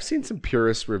 like... I've seen some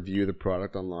purists review the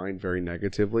product online very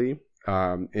negatively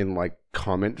in, like,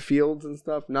 comment fields and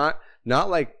stuff. Not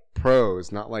like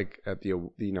pros, not like at the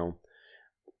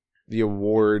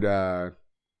award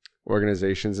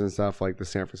organizations and stuff like the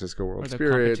San Francisco World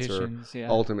Spirits or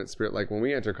Ultimate Spirit. Like, when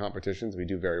we enter competitions, we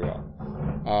do very well.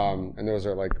 And those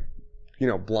are, like,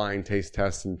 blind taste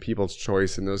tests and people's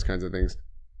choice and those kinds of things.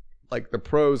 Like, the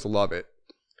pros love it.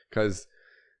 Because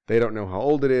They don't know how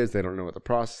old it is. They don't know what the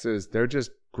process is. They're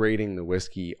just grading the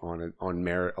whiskey on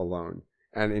merit alone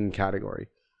and in category.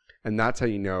 And that's how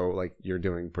you know, like, you're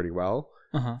doing pretty well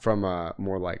from a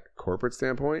more like corporate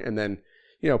standpoint. And then,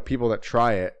 you know, people that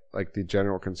try it, like the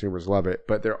general consumers love it.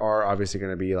 But there are obviously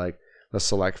going to be like a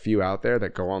select few out there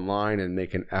that go online and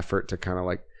make an effort to kind of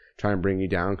like try and bring you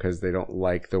down because they don't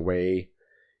like the way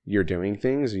you're doing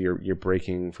things. You're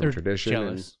breaking from tradition.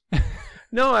 Jealous.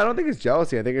 No, I don't think it's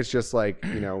jealousy. I think it's just like,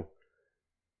 you know,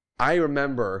 I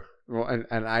remember, well, and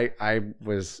I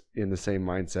was in the same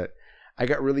mindset. I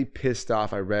got really pissed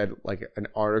off. I read like an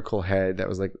article head that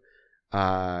was like,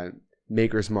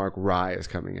 Maker's Mark Rye is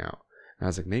coming out. And I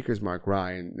was like, Maker's Mark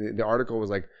Rye. And the article was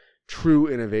like, true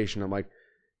innovation. I'm like,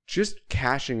 just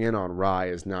cashing in on rye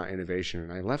is not innovation.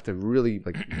 And I left a really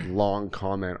like long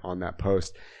comment on that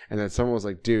post. And then someone was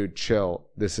like, dude, chill.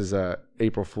 This is a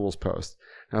April Fool's post.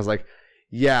 And I was like,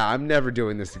 yeah, I'm never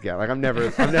doing this again. Like I'm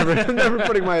never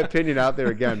putting my opinion out there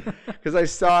again. Because I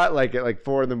saw it like at like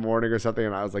 4 a.m. or something,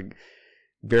 and I was like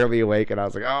barely awake, and I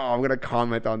was like, oh, I'm gonna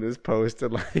comment on this post,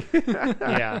 and like,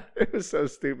 yeah, it was so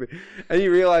stupid. And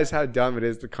you realize how dumb it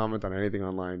is to comment on anything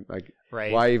online. Like,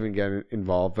 right. Why even get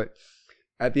involved? But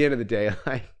at the end of the day,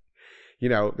 like, you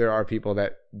know, there are people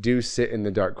that do sit in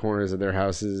the dark corners of their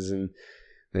houses and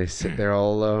they sit there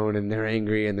all alone and they're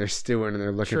angry and they're stewing and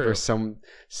they're looking for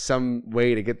some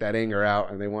way to get that anger out,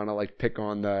 and they want to like pick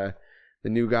on the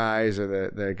new guys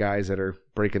or the guys that are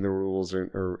breaking the rules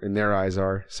or in their eyes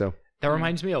are. So that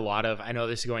reminds me a lot of, I know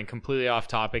this is going completely off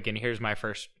topic and here's my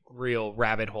first real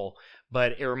rabbit hole,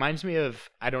 but it reminds me of,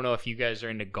 I don't know if you guys are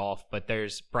into golf, but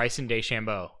there's Bryson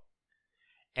DeChambeau.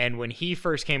 And when he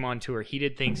first came on tour, he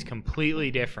did things completely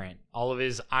different. All of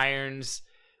his irons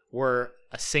were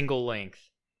a single length.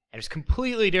 And it's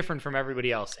completely different from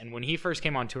everybody else. And when he first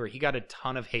came on tour, he got a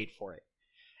ton of hate for it.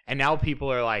 And now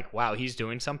people are like, wow, he's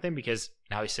doing something because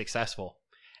now he's successful.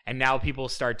 And now people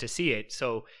start to see it.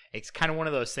 So it's kind of one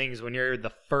of those things when you're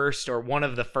the first or one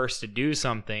of the first to do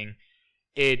something,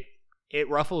 it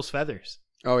ruffles feathers.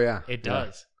 Oh, yeah. It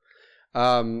does.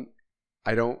 I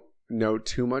don't know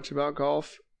too much about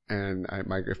golf. And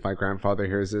if my grandfather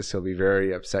hears this, he'll be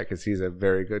very upset because he's a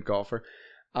very good golfer.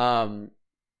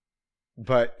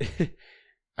 But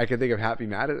I can think of Happy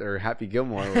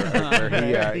Gilmore,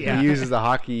 where he uses a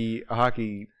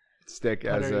hockey stick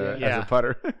as a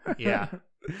putter. Yeah.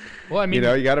 Well, I mean, you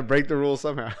know, you got to break the rules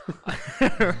somehow,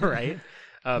 right?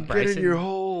 Bryson, get in your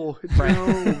hole. It's your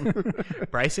home.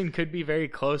 Bryson could be very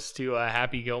close to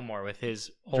Happy Gilmore with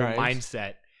his whole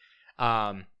mindset.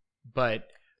 But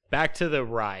back to the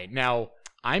rye. Now,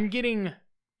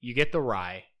 you get the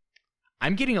rye.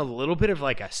 I'm getting a little bit of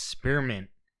like a spearmint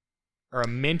or a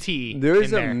minty.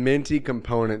 There's a minty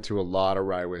component to a lot of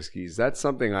rye whiskeys. That's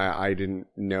something I didn't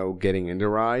know getting into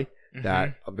rye,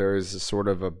 that there's a sort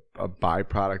of a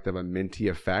byproduct of a minty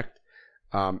effect.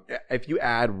 If you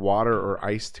add water or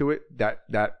ice to it, that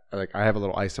like I have a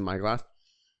little ice in my glass,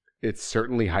 it's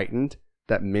certainly heightened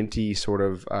that minty sort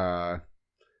of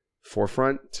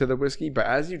forefront to the whiskey. But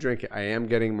as you drink it, I am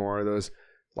getting more of those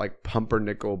like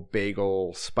pumpernickel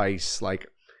bagel spice, like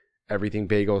everything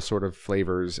bagel sort of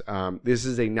flavors. This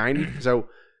is a 90, so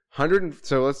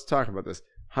let's talk about this.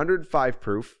 105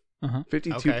 proof,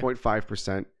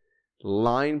 52.5%,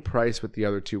 line price with the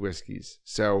other two whiskeys.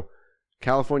 So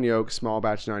California Oak Small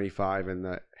Batch 95 and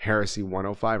the Heresy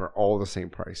 105 are all the same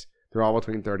price. They're all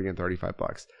between $30 and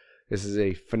 $35. This is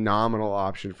a phenomenal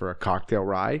option for a cocktail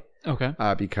rye. Okay.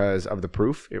 Because of the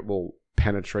proof, it will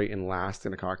penetrate and last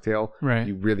in a cocktail. Right.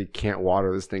 You really can't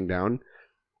water this thing down.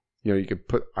 You know, you could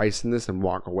put ice in this and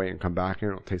walk away and come back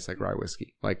and it'll taste like rye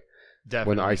whiskey. Like, definitely.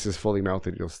 When the ice is fully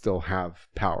melted, you'll still have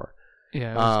power.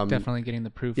 Yeah, I was definitely getting the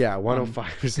proof. Yeah,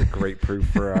 105 is a great proof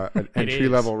for an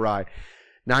entry-level rye.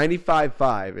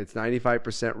 95.5, it's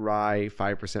 95% rye,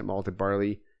 5% malted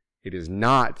barley. It is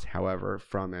not, however,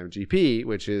 from MGP,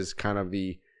 which is kind of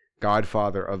the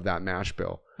godfather of that mash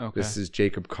bill. Okay. This is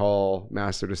Jacob Call,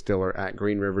 master distiller at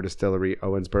Green River Distillery,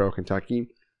 Owensboro, Kentucky.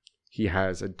 He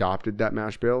has adopted that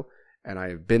mash bill, and I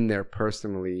have been there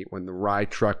personally when the rye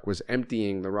truck was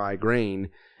emptying the rye grain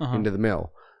into the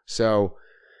mill. So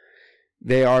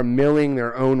they are milling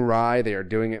their own rye. They are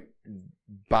doing it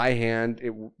by hand.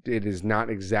 It is not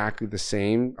exactly the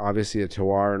same. Obviously, the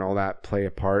terroir and all that play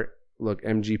a part. Look,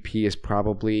 MGP is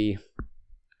probably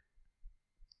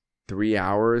 4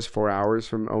 hours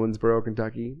from Owensboro,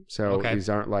 Kentucky. So these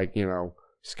aren't like, you know,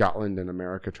 Scotland and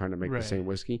America trying to make the same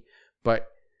whiskey. But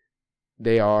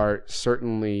they are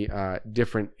certainly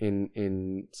different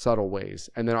in subtle ways.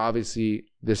 And then obviously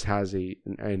this has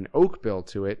an oak bill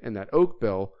to it, and that oak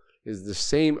bill is the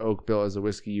same oak bill as the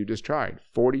whiskey you just tried,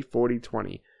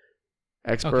 40-40-20.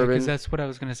 Ex-bourbon. Because that's what I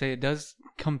was going to say. It does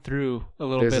come through a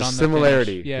little There's bit a on the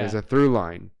similarity. finish. Yeah. There's a through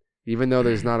line. Even though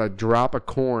there's not a drop of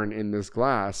corn in this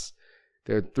glass,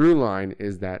 the through line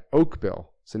is that oak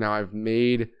bill. So now I've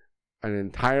made an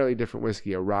entirely different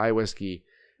whiskey, a rye whiskey,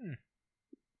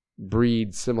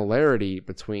 breed similarity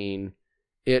between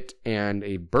it and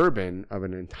a bourbon of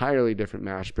an entirely different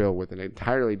mash bill with an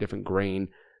entirely different grain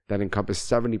that encompassed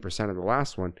 70% of the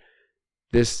last one.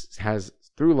 This has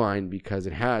through line because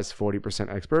it has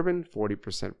 40% ex-bourbon,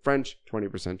 40% French,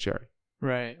 20% cherry.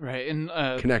 Right. And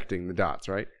connecting the dots,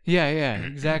 right? Yeah,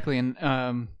 exactly. And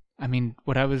I mean,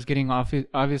 what I was getting off,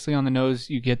 obviously on the nose,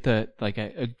 you get the like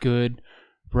a good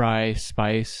rye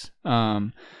spice,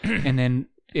 and then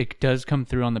it does come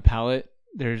through on the palate.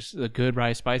 There's a good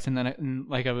rye spice, and then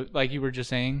like you were just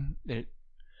saying,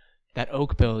 that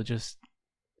oak bill just,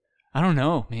 I don't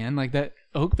know, man. Like that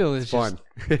oak bill is fun.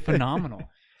 Just phenomenal.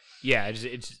 Yeah,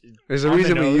 it's there's a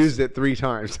reason we used it 3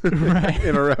 times right.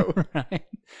 in a row.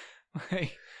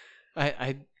 Right. Like,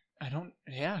 I don't.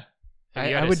 Yeah.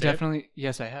 I would sip? Definitely.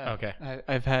 Yes, I have. Okay.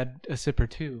 I've had a sip or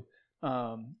two.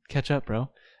 Catch up, bro.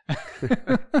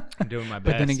 I'm doing my best.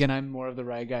 But then again, I'm more of the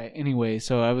rye guy anyway,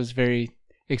 so I was very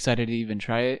excited to even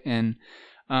try it. And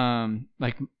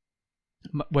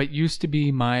what used to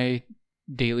be my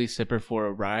daily sipper for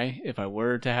a rye, if I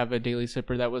were to have a daily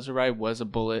sipper that was a rye, was the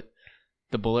Bullet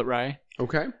rye.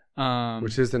 Okay.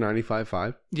 Which is the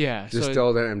 95.5. Yeah.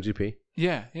 Distilled at MGP.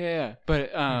 Yeah.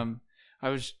 But I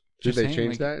was. Did they saying,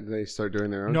 change that? Did they start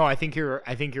doing their own? No, I think you're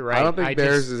right. I don't think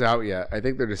theirs is out yet. I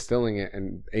think they're distilling it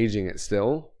and aging it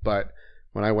still. But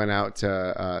when I went out to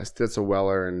Stitzel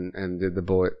Weller and did the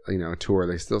Bullet tour,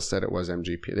 they still said it was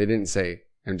MGP. They didn't say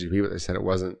MGP, but they said it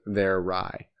wasn't their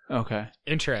rye. Okay.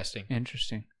 Interesting.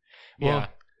 Well,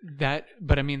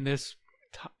 but I mean this,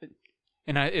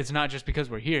 and it's not just because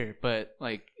we're here, but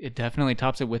like it definitely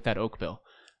tops it with that oak bill.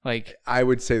 Like I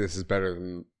would say this is better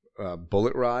than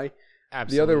Bullet rye.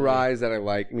 Absolutely. The other ryes that I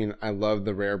like, I mean, I love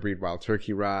the Rare Breed Wild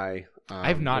Turkey rye.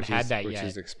 I've not had that yet. Which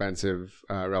is expensive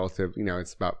relative.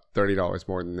 It's about $30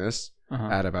 more than this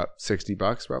at about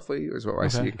 $60 roughly is what I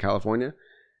see in California.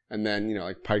 And then,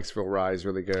 like Pikesville rye is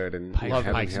really good. And love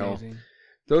Heaven Pikesville. Hill.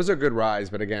 Those are good ryes,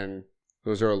 but again,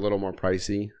 those are a little more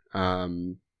pricey.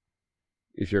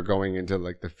 If you're going into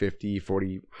like the 50,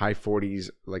 40, high 40s,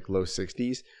 like low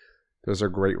 60s, those are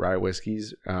great rye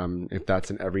whiskeys. If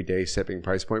that's an everyday sipping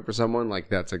price point for someone, like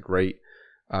that's a great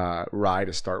rye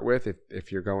to start with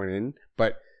if you're going in.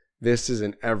 But this is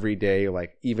an everyday,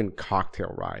 like even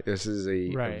cocktail rye. This is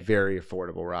a very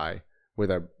affordable rye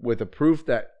with a proof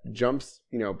that jumps,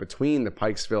 between the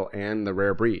Pikesville and the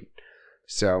Rare Breed.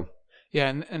 So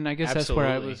yeah, and I guess that's where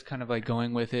I was kind of like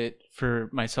going with it for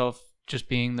myself, just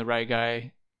being the rye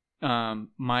guy.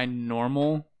 My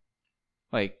normal,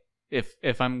 like.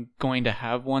 If I'm going to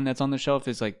have one that's on the shelf,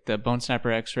 is like the Bone Snapper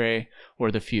X-Ray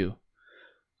or the Few.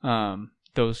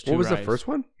 Those two. What was ryes. the first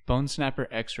one? Bone Snapper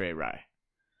X-Ray rye.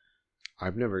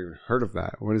 I've never even heard of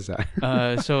that. What is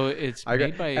that? So it's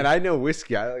made by. And I know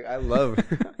whiskey. I love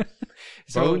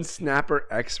Bone Snapper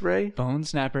X-Ray. Bone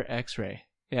Snapper X-Ray.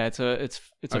 Yeah, it's a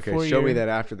okay. 4-year. Show me that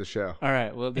after the show. All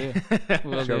right, we'll do.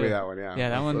 Show me that one. Yeah. Yeah,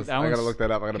 that one. I gotta look that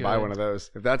up. I gotta buy one of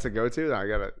those. If that's a go-to, I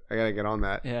gotta get on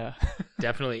that. Yeah.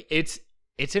 Definitely. It's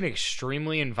an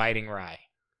extremely inviting rye.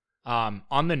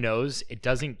 On the nose, it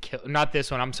doesn't kill. Not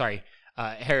this one. I'm sorry.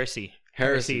 Heresy.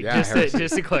 Yeah,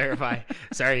 just to clarify.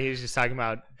 Sorry, he was just talking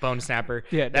about Bone Snapper.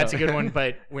 Yeah, that's a good one,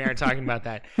 but we aren't talking about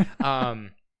that.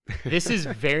 This is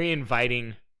very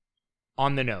inviting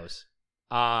on the nose.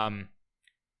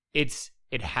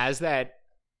 It has that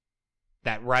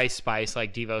rye spice,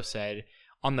 like Devo said.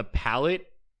 On the palate,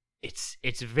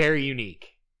 it's very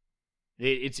unique.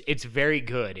 It's very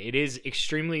good. It is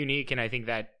extremely unique, and I think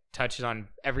that touches on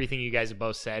everything you guys have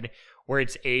both said, where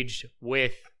it's aged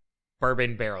with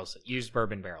used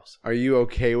bourbon barrels. Are you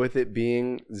okay with it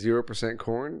being 0%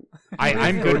 corn?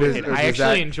 I'm good with it. I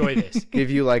actually enjoy this.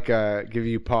 Give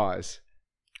you pause.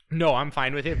 No, I'm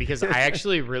fine with it because I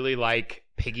actually really like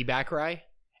Piggyback rye.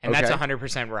 And that's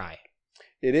 100% rye.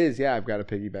 It is, yeah. I've got a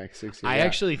Piggyback 60. I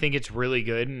actually think it's really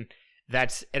good, and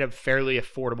that's at a fairly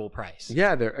affordable price.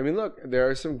 Yeah, look, there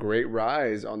are some great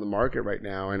ryes on the market right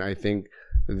now, and I think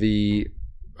the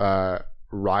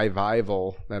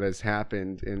revival that has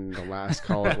happened in the last,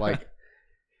 call it like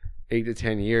 8 to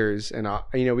 10 years, and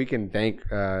we can thank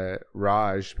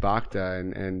Raj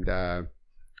Bhakta and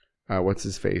what's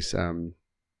his face.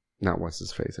 Not what's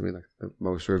his face. I mean, like the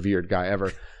most revered guy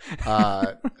ever,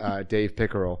 Dave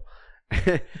Pickerel.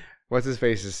 what's his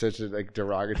face is such a like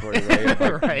derogatory way of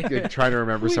like, Right. trying to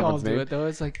remember We all someone's do name. it though.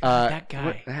 It's like that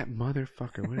guy. That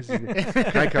motherfucker. What is his name?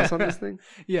 Can I cuss on this thing?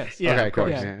 Yes. Yeah, okay, of cool.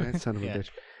 course. Yeah, that son of a Yeah.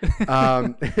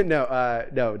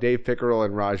 bitch. No, Dave Pickerel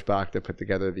and Raj Bhakta put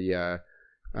together the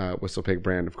Whistle Pig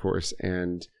brand, of course,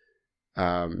 and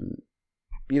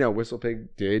Whistle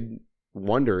Pig did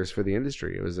wonders for the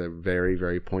industry. It was a very,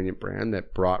 very poignant brand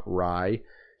that brought rye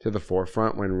to the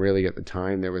forefront when really at the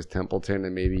time there was Templeton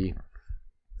and maybe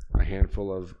a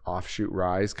handful of offshoot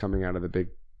ryes coming out of the big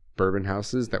bourbon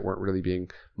houses that weren't really being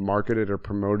marketed or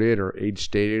promoted or age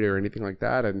stated or anything like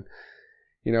that. And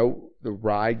the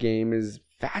rye game is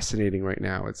fascinating right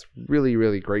now. It's really,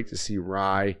 really great to see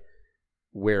rye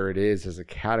where it is as a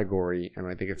category, and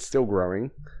I think it's still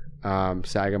growing.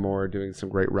 Sagamore doing some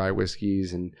great rye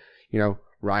whiskeys, and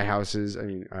rye houses. I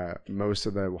mean, most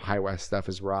of the High West stuff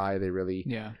is rye. They really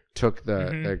took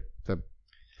the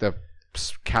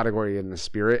category and the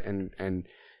spirit and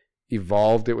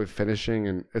evolved it with finishing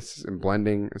and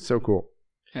blending. It's so cool.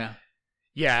 Yeah,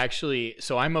 actually,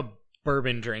 so I'm a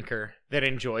bourbon drinker that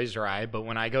enjoys rye, but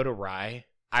when I go to rye,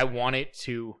 I want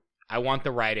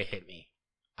the rye to hit me.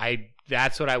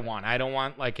 That's what I want. I don't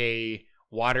want like a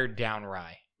watered down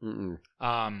rye.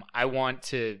 I want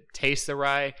to taste the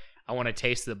rye. I want to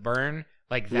taste the burn.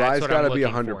 Like that's rye's what I'm looking for.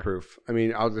 Rye's got to be 100 proof. I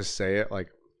mean, I'll just say it like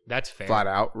that's fair. Flat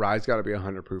out, rye's got to be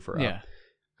 100 proof or up. Yeah.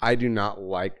 I do not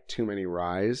like too many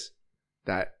ryes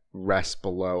that rest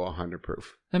below 100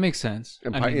 proof. That makes sense.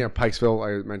 And Pikesville,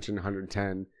 I mentioned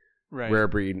 110. Right. Rare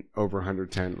breed over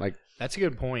 110. Like that's a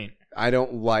good point. I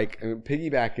don't like.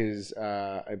 Piggyback is,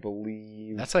 I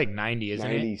believe, that's like 90, isn't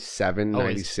 97, it?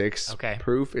 96 okay.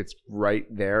 proof. It's right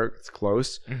there. It's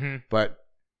close. Mm-hmm. But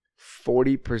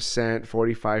 40%,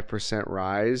 45%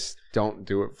 rise don't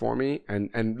do it for me.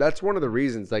 And that's one of the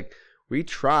reasons. Like we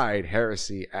tried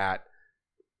Heresy at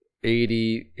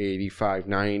 80, 85,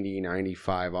 90,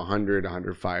 95, 100,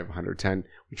 105, 110.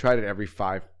 We tried it every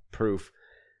 5 proof.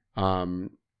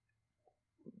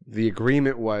 The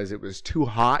agreement was it was too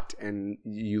hot and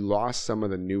you lost some of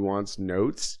the nuanced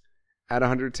notes at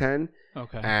 110.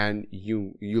 Okay. And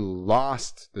you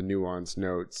lost the nuanced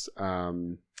notes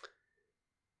and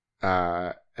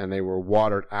they were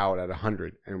watered out at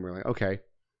 100. And we're like, okay,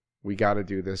 we got to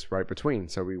do this right between.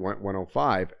 So we went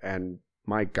 105 and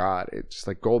my God, it's just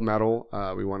like gold medal.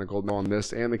 We won a gold medal on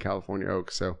this and the California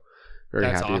Oak. So very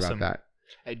That's happy awesome. about that.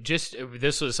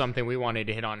 This was something we wanted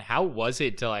to hit on. How was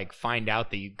it to like find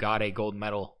out that you got a gold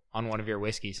medal on one of your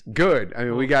whiskeys? Good. I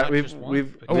mean, we've gotten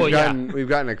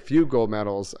a few gold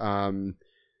medals.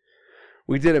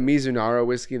 We did a Mizunara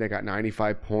whiskey that got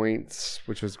 95 points,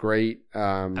 which was great.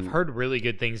 I've heard really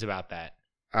good things about that.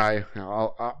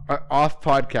 I'll off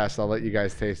podcast, I'll let you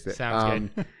guys taste it.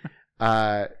 Sounds good.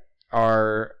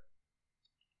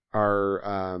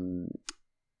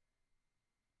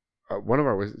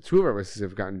 Two of our whiskeys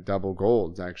have gotten double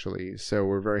golds actually, so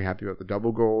we're very happy about the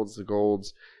double golds, the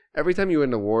golds. Every time you win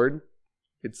an award,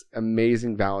 it's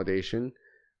amazing validation.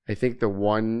 I think the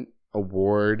one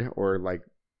award or like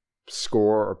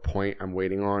score or point I'm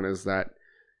waiting on is that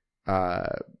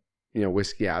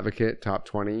Whiskey Advocate top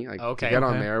 20. Like to get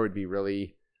on there would be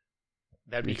really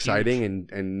that'd be exciting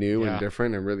and new Yeah. and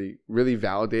different and really, really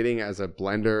validating as a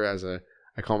blender,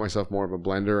 I call myself more of a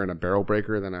blender and a barrel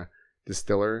breaker than a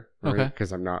distiller. Right? Okay.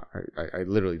 Because I'm not, I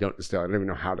literally don't distill. I don't even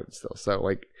know how to distill. So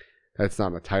like, that's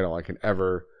not a title I can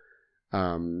ever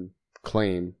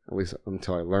claim, at least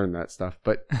until I learn that stuff.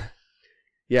 But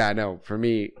yeah, no, for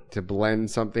me to blend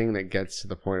something that gets to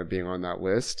the point of being on that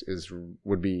list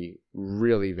would be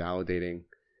really validating,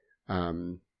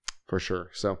 for sure.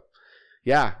 So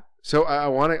yeah. So I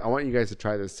want you guys to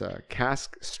try this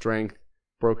cask strength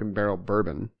broken barrel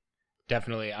bourbon.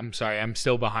 Definitely. I'm sorry. I'm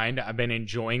still behind. I've been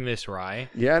enjoying this rye.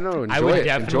 Yeah, no, enjoy I would it.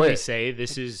 definitely say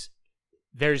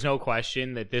there's no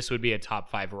question that this would be a top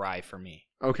 5 rye for me.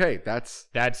 Okay,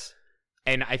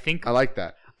 and I like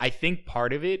that. I think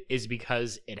part of it is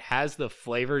because it has the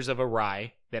flavors of a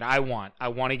rye that I want. I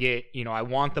want to get, I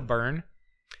want the burn,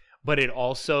 but it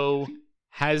also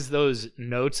has those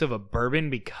notes of a bourbon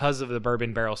because of the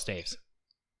bourbon barrel staves.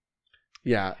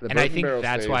 Yeah, and I think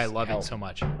that's why I love it so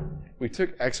much. We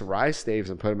took rye staves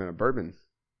and put them in a bourbon.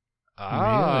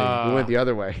 Oh, we went the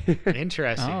other way.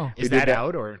 Interesting. Oh. Is that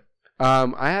out or?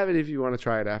 I have it if you want to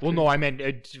try it after. Well, no, I meant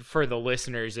for the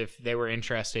listeners if they were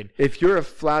interested. If you're a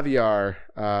Flaviar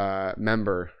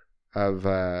member of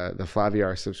the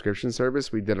Flaviar subscription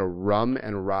service, we did a rum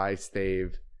and rye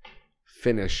stave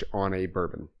finish on a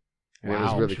bourbon. And it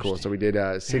was really cool. So we did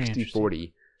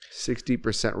 60-40.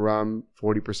 60% rum,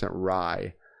 40%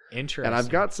 rye. Interesting. And I've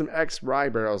got some rye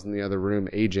barrels in the other room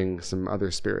aging some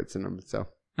other spirits in them. So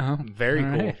Oh, Very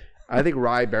all cool. right. I think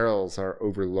rye barrels are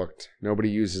overlooked. Nobody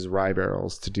uses rye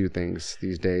barrels to do things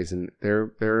these days, and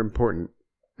they're important.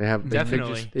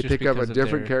 Definitely. They Just pick up a because of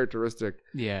different their- characteristic,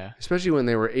 Yeah. especially when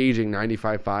they were aging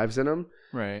 95.5s in them.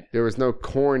 Right. There was no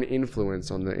corn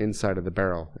influence on the inside of the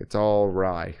barrel. It's all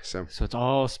rye, so So it's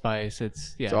all spice.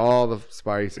 It's it's all the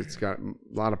spice. It's got a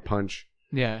lot of punch.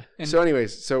 yeah. And So,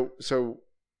 anyways, so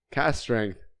cast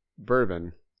strength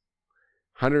bourbon,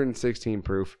 116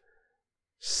 proof,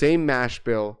 same mash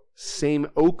bill, same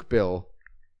oak bill.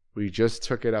 We just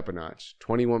took it up a notch,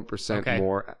 21% Okay.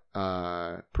 more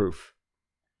proof.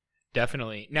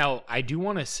 Definitely. Now, I do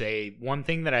want to say one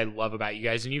thing that I love about you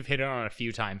guys, and you've hit it on a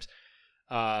few times,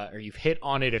 or you've hit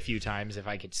on it a few times, if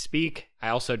I could speak. I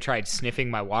also tried sniffing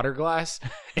my water glass.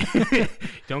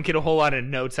 Don't get a whole lot of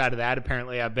notes out of that.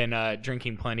 Apparently, I've been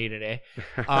drinking plenty today.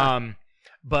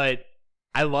 But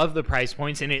I love the price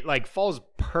points, and it like falls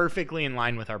perfectly in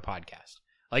line with our podcast.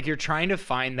 Like, you're trying to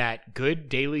find that good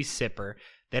daily sipper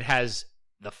that has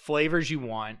the flavors you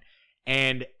want,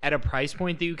 and at a price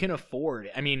point that you can afford.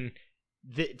 I mean,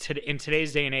 in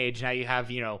today's day and age, now you have,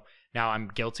 now I'm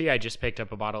guilty. I just picked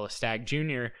up a bottle of Stag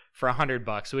Junior for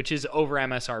 $100, which is over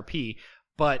MSRP,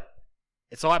 but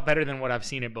it's a lot better than what I've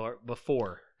seen it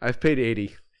before. I've paid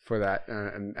 $80 for that,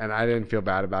 and I didn't feel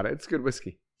bad about it. It's good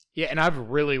whiskey. Yeah, and I've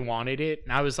really wanted it,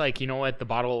 and I was like, you know what? The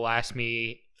bottle will last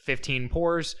me 15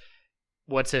 pours.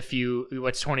 What's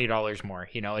 $20 more?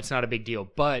 It's not a big deal,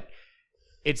 but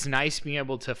it's nice being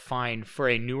able to find, for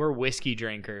a newer whiskey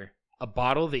drinker, a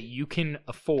bottle that you can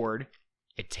afford.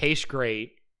 It tastes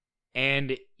great,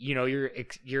 and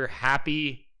you're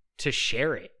happy to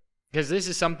share it, because this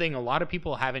is something a lot of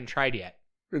people haven't tried yet.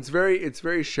 It's very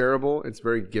shareable. It's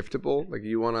very giftable. Like,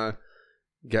 you want to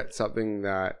get something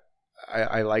that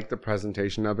I like the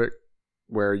presentation of it,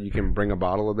 where you can bring a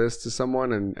bottle of this to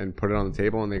someone and put it on the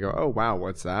table, and they go, "Oh wow,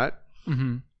 what's that?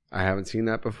 Mm-hmm. I haven't seen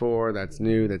that before. That's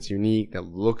new. That's unique. That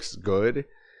looks good."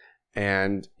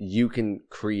 And you can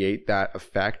create that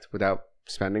effect without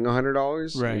spending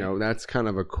 $100. Right. That's kind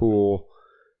of a cool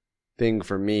thing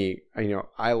for me.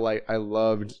 I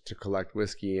loved to collect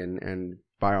whiskey and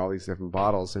buy all these different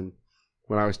bottles. And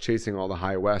when I was chasing all the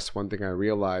High West, one thing I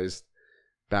realized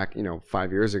back,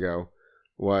 5 years ago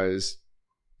was,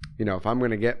 if I'm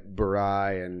going to get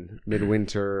Barai and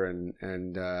Midwinter and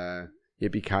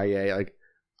Yippee-Ki-Yay, like,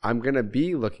 I'm going to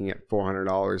be looking at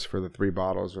 $400 for the 3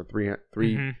 bottles, or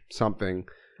three something.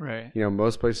 Right.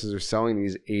 Most places are selling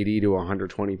these $80 to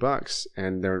 $120,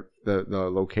 and the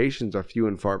locations are few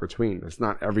and far between. It's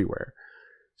not everywhere.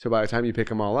 So by the time you pick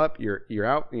them all up, you're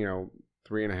out,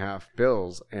 $3.5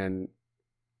 bills, and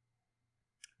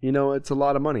it's a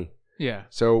lot of money. Yeah.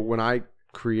 So when I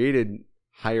created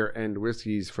higher end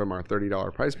whiskeys from our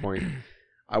 $30 price point,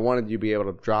 I wanted you to be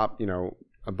able to drop,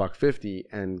 $150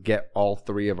 and get all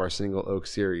 3 of our single oak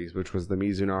series, which was the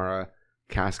Mizunara,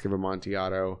 Cask of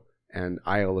Amontillado, and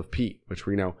Isle of Peat, which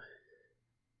we know.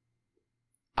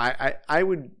 I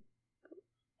would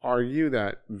argue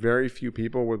that very few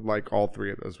people would like all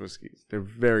 3 of those whiskeys. They're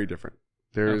very different.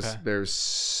 There's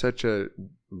such a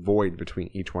void between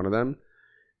each one of them,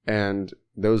 and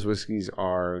those whiskeys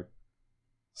are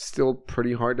still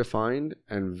pretty hard to find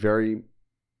and very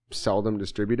seldom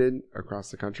distributed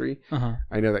across the country. Uh-huh.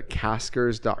 I know that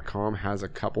caskers.com has a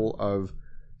couple of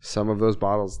some of those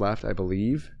bottles left, I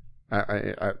believe.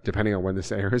 Depending on when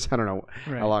this airs, I don't know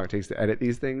how long it takes to edit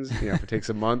these things. If it takes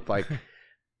a month, like,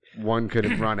 one could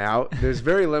have run out. There's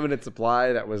very limited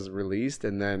supply that was released,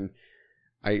 and then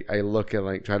I look at,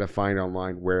 like, try to find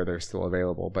online where they're still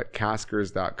available. But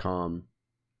caskers.com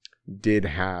did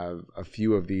have a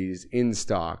few of these in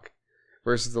stock,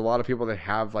 versus a lot of people that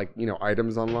have, like,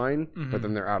 items online, but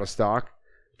then they're out of stock,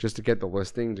 just to get the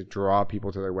listing, to draw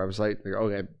people to their website. They go,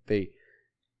 okay, they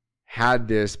had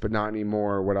this, but not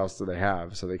anymore. What else do they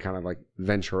have? So they kind of, like,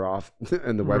 venture off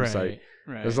in the website.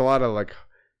 Right. There's a lot of, like,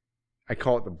 I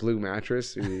call it the blue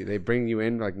mattress. They bring you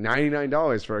in like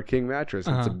 $99 for a king mattress.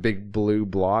 It's a big blue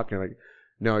block, and like,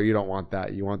 no, you don't want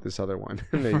that. You want this other one.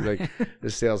 And they, like, the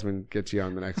salesman gets you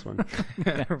on the next one.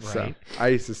 Right. So I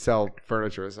used to sell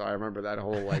furniture, so I remember that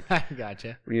whole, like,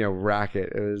 Gotcha.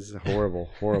 racket. It was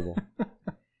horrible.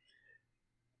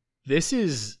 This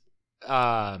is,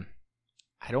 I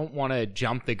don't want to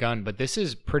jump the gun, but this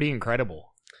is pretty incredible.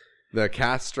 The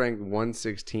cast strength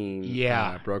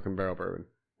 116 Broken Barrel bourbon.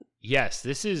 Yes,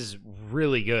 this is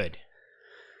really good.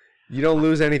 You don't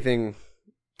lose anything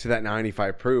to that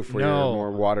 95 proof where you're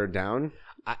more watered down.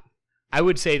 I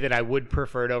would say that I would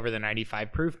prefer it over the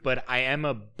 95 proof, but I am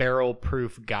a barrel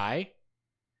proof guy.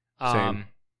 Same.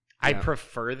 I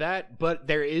prefer that, but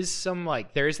there is some,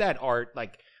 like, there's that art,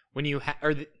 like, when you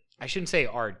I shouldn't say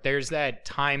art. There's that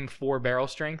time for barrel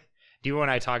strength. Dio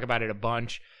and I talk about it a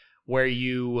bunch, where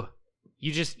you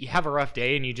have a rough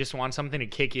day and you just want something to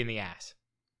kick you in the ass.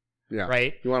 Yeah.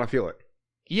 Right? You want to feel it.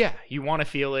 Yeah, you want to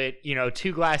feel it.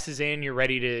 2 glasses in, you're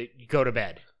ready to go to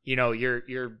bed.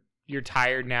 You're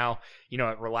tired now.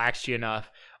 It relaxed you enough.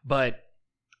 But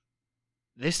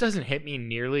this doesn't hit me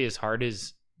nearly as hard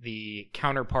as the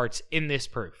counterparts in this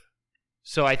proof.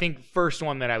 So I think first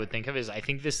one that I would think of is I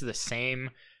think this is the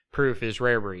same proof as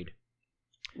Rare Breed.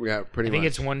 Yeah, pretty much. I think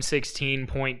it's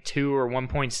 116.2 or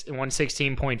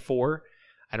 116.4.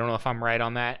 I don't know if I'm right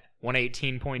on that.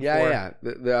 118.4. Yeah.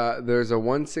 There's a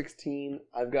 116.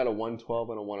 I've got a 112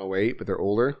 and a 108, but they're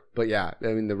older. But yeah, I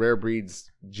mean, the Rare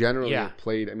Breeds generally have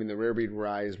played. I mean, the Rare Breed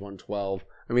Rise 112.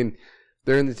 I mean,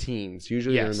 they're in the teens.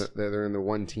 Usually they're in the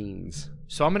 1 teens.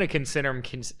 So I'm going to consider them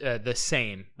the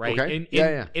same, right?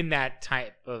 Okay. In that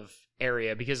type of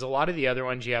area, because a lot of the other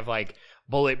ones you have like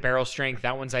bullet barrel strength.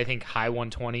 That one's, I think, high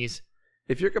 120s.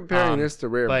 If you're comparing this to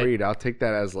Rare Breed, I'll take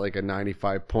that as like a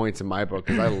 95 points in my book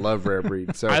because I love Rare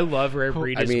Breed. So I love Rare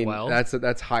Breed as well.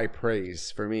 That's high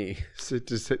praise for me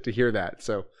to hear that.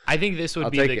 So I think this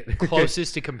would be the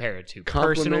closest to compare it to.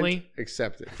 Personally,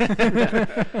 accepted.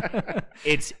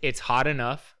 It's hot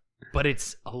enough, but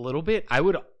it's a little bit. I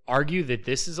would argue that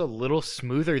this is a little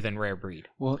smoother than Rare Breed.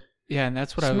 Well, yeah, and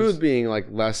that's what I was... Smooth being like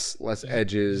less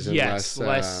edges and less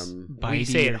bitey. We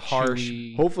say it harsh.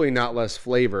 Chewy. Hopefully not less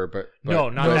flavor, but no,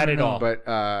 not that at all. But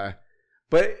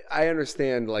I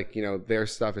understand, like, their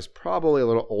stuff is probably a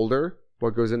little older.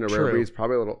 What goes into Rare Breed is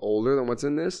probably a little older than what's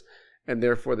in this, and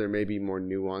therefore there may be more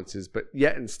nuances. But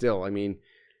yet and still, I mean,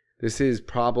 this is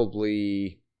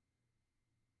probably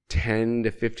 $10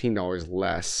 to $15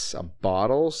 less a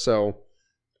bottle, so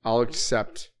I'll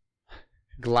accept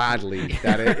gladly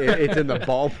that it's in the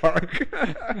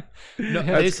ballpark. No,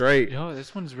 that's great. No,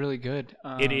 this one's really good.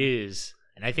 It is,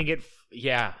 and I think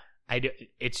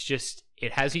it's just,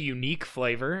 it has a unique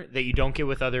flavor that you don't get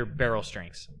with other barrel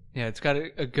strengths. Yeah, it's got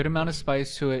a good amount of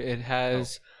spice to it. It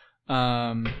has,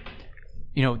 the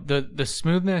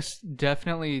smoothness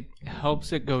definitely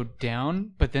helps it go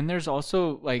down, but then there's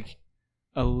also like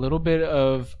a little bit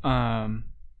of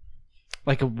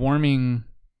like a warming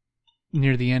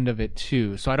near the end of it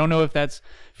too. So I don't know if that's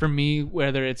for me,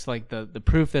 whether it's like the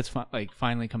proof that's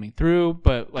finally coming through,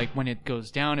 but like when it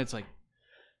goes down, it's like,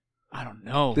 I don't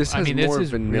know. This has more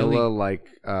vanilla, really... like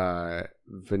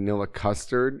vanilla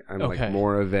custard, and like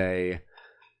more of a,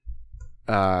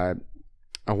 I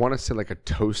want to say like a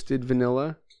toasted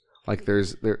vanilla. Like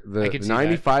the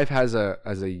 95 has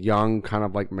a young kind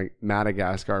of like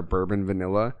Madagascar bourbon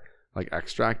vanilla, like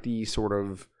extract-y sort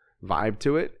of vibe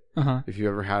to it. Uh-huh. If you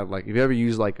ever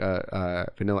used like a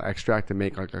vanilla extract to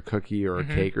make like a cookie or a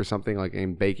cake or something like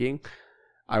in baking,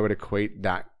 I would equate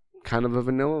that kind of a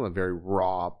vanilla, a very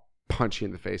raw, punchy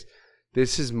in the face.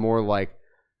 This is more like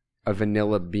a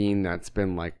vanilla bean that's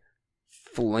been like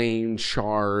flame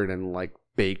charred and like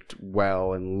baked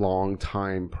well and long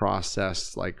time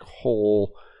processed, like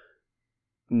whole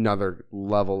another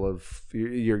level of,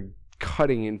 you're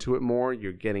cutting into it more,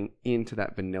 you're getting into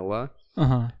that vanilla.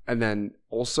 And then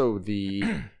also the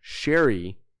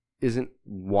sherry isn't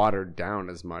watered down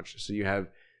as much, so you have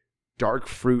dark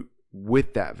fruit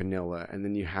with that vanilla, and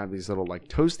then you have these little like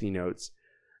toasty notes,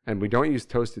 and we don't use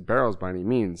toasted barrels by any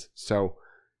means, so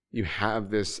you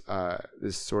have this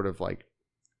this sort of like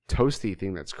toasty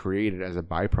thing that's created as a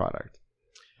byproduct,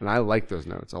 and I like those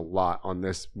notes a lot on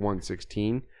this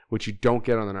 116, which you don't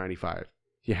get on the 95.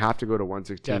 You have to go to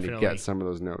 116 Definitely. To get some of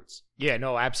those notes. Yeah,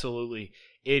 no, absolutely.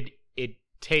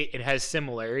 It has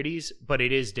similarities, but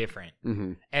it is different.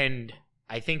 Mm-hmm. And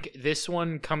I think this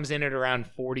one comes in at around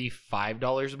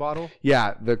 $45 a bottle.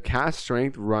 Yeah, the cask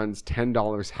strength runs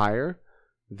 $10 higher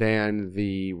than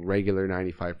the regular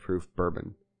 95 proof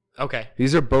bourbon. Okay.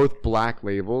 These are both black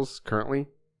labels currently,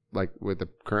 like with the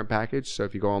current package. So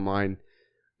if you go online,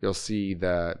 you'll see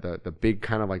the big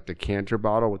kind of like decanter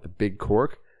bottle with the big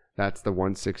cork. That's the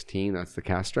 116. That's the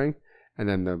cask strength. And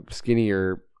then the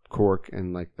skinnier cork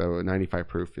and like the 95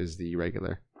 proof is the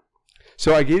regular.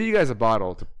 So I gave you guys a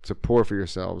bottle to pour for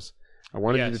yourselves. I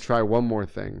wanted you to try one more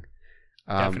thing.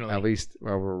 Definitely. At least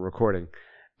while we're recording.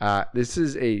 This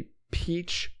is a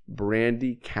peach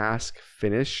brandy cask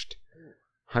finished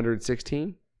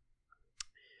 116.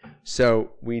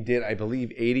 So we did, I believe,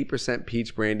 80%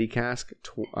 peach brandy cask,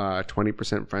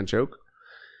 20% French oak.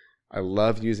 I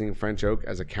love using French oak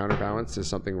as a counterbalance to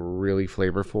something really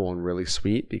flavorful and really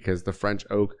sweet, because the French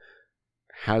oak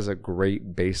has a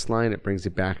great baseline. It brings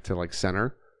it back to like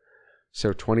center.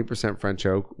 So 20% French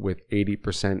oak with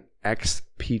 80%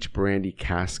 peach brandy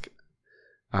cask.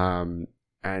 And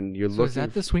And you're So looking. is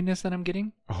that the sweetness that I'm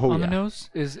getting on the nose?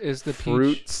 Is the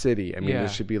Fruit peach? City? I mean, Yeah.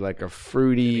 this should be like a It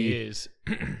fruity, is.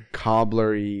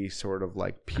 cobblery sort of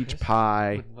like peach Chris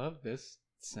pie. would love this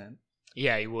scent.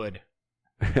 Yeah, you would.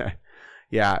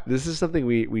 Yeah, this is something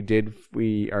we did.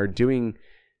 We actually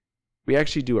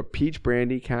do a peach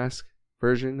brandy cask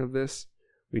version of this.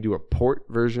 We do a port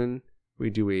version. We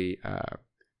do a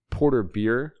porter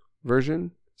beer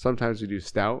version. Sometimes we do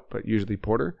stout, but usually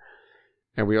porter.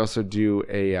 And we also do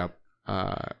a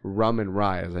rum and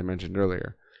rye, as I mentioned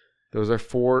earlier. Those are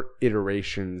 4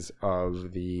 iterations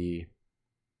of the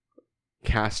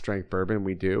cask strength bourbon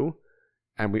we do,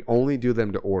 and we only do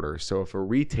them to order. So if a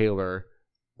retailer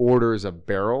orders a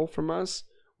barrel from us,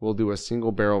 we'll do a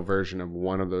single barrel version of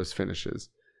one of those finishes.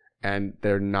 And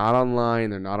they're not online,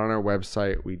 they're not on our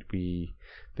website.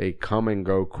 They come and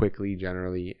go quickly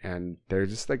generally, and they're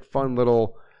just like fun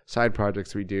little side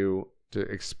projects we do to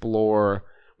explore.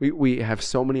 We have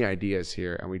so many ideas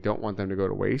here, and we don't want them to go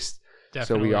to waste.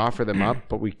 Definitely. So we offer them up,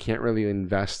 but we can't really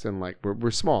invest in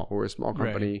we're small. We're a small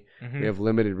company. Right. Mm-hmm. We have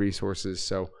limited resources,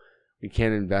 so we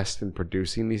can't invest in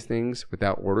producing these things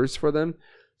without orders for them.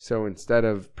 So instead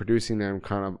of producing them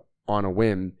kind of on a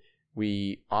whim,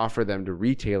 we offer them to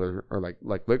retailer or like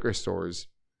liquor stores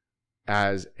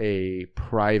as a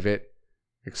private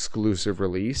exclusive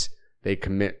release. They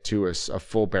commit to a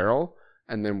full barrel,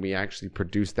 and then we actually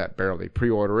produce that barrel. They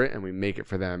pre-order it, and we make it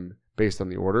for them based on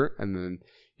the order. And then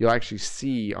you'll actually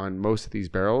see on most of these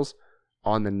barrels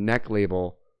on the neck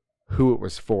label who it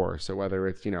was for. So whether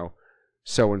it's,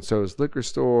 so-and-so's liquor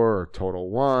store or Total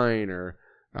Wine, or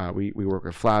we work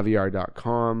with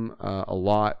Flaviar.com a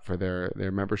lot for their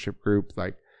membership group.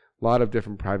 Like a lot of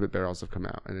different private barrels have come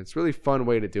out. And it's a really fun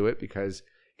way to do it because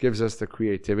it gives us the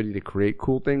creativity to create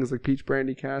cool things like peach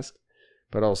brandy cask.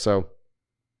 But also,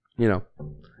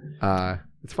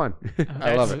 it's fun.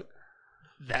 I love it.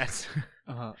 That's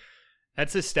Uh,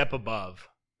 that's a step above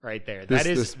right there. This that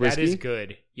is whiskey?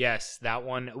 good. Yes, that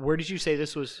one. Where did you say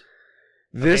this was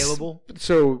This, available?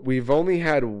 So we've only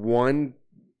had one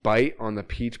bite on the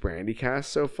peach brandy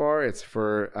cask so far. It's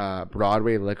for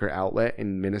Broadway Liquor Outlet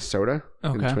in Minnesota,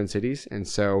 in the Okay. Twin Cities. And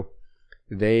so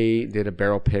they did a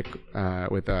barrel pick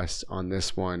with us on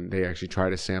this one. They actually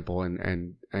tried a sample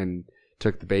and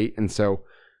took the bait. And so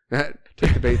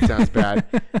took the bait sounds bad.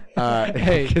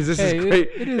 Hey, because this hey, is great.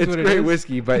 it is It's what it great is.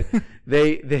 whiskey, but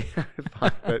they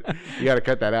fine, but you got to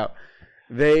cut that out.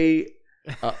 They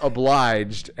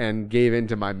obliged and gave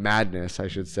into my madness, I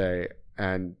should say,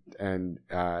 and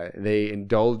they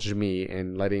indulged me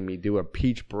in letting me do a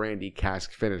peach brandy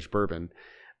cask finish bourbon,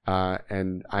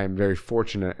 and I am very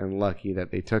fortunate and lucky that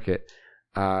they took it,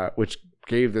 which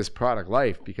gave this product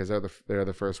life because they're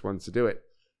the first ones to do it.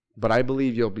 But I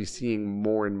believe you'll be seeing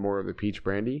more and more of the peach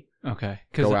brandy okay.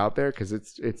 go out there because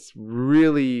it's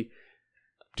really,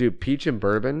 dude, peach and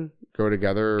bourbon go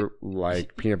together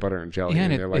like peanut butter and jelly. Yeah,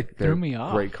 and they're it threw me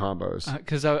off. Great combos.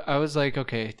 Because I was like,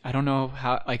 okay, I don't know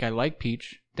how. Like, I like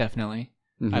peach, definitely.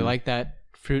 Mhm. I like that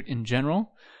fruit in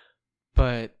general,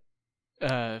 but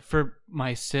for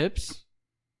my sips,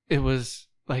 it was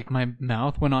like my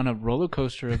mouth went on a roller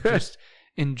coaster of just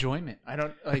enjoyment. I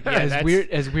don't like Yeah, as that's-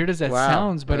 weird as that Wow,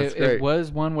 sounds, but that's it great.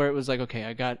 was one where it was like, okay,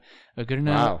 I got a good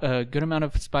amount, a good amount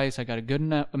of spice. I got a good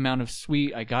amount of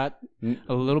sweet. I got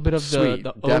a little bit of Sweet,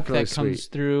 the oak definitely that comes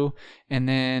sweet. through, and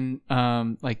then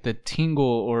like the tingle,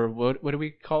 or what do we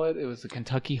call it? It was the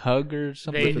Kentucky hug or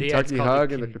something. The Yeah, it's Kentucky called hug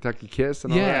the and the Kentucky kiss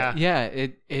and all that. Yeah.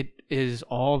 It is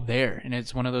all there, and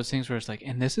it's one of those things where it's like,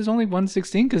 and this is only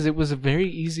 116 because it was a very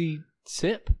easy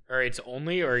sip. Or it's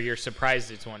only, or you're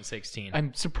surprised it's 116.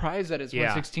 I'm surprised that it's Yeah.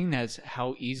 116. That's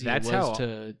how easy That's it was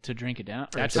how- to drink it down. or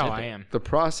That's sip how it. I am. The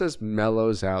process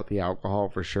mellows out the alcohol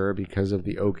for sure because of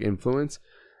the oak influence.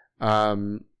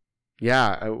 This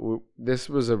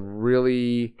was a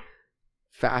really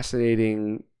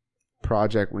fascinating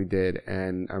project we did,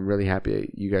 and I'm really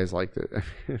happy you guys liked it.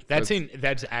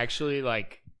 That's actually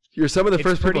like, You're some of the it's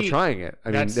first people pretty- trying it.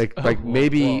 I mean,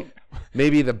 that's-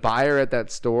 maybe the buyer at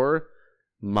that store,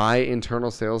 my internal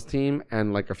sales team,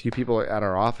 and like a few people at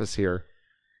our office here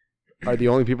are the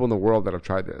only people in the world that have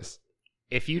tried this.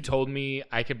 if you told me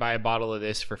I could buy a bottle of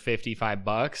this for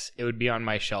 $55, it would be on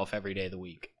my shelf every day of the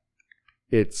week.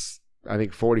 It's, I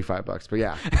think, $45, but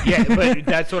yeah. Yeah, but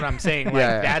that's what I'm saying. Like,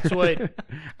 that's what. I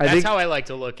That's think how I like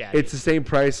to look at it's it. the same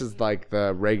price as like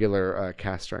the regular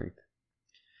cast strength.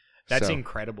 That's So,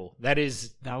 incredible. That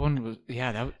is. That one was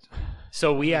that was,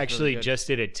 So we That was actually really good. just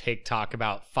did a TikTok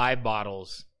about 5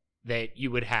 bottles that you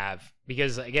would have,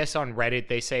 because I guess on Reddit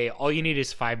they say all you need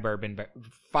is 5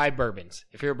 bourbons.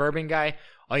 If you're a bourbon guy,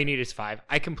 all you need is 5.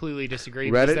 I completely disagree.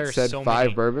 Because there Reddit are said so 5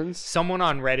 many. bourbons. Someone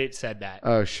on Reddit said that.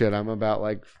 Oh shit! I'm about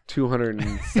like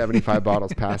 275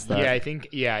 bottles past that. Yeah,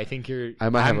 I think you're. I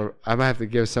might have to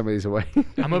give some of these away.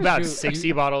 I'm about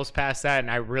 60 bottles past that, and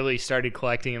I really started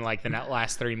collecting in like the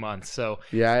last 3 months. So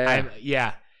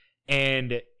yeah.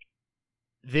 And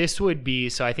this would be,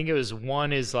 so I think it was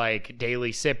 1 is like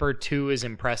Daily Sipper, 2 is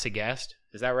Impress a Guest.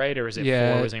 Is that right, or is it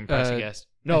 4 was Impress a Guest?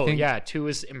 No, 2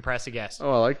 is Impress a Guest.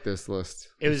 Oh, I like this list.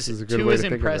 It was this is a good 2 way was to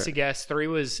think of Impress a it. Guest, 3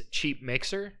 was Cheap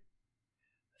Mixer,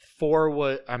 4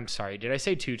 was, I'm sorry, did I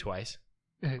say 2 twice?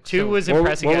 2 was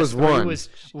Impress a what Guest, was 3 one? was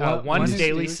One is is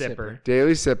Daily Daily Sipper,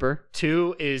 Daily Sipper,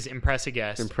 2 is Impress a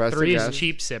Guest, Impress a 3 Guest. is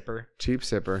Cheap Sipper, Cheap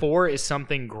Sipper, 4 is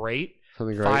Something Great,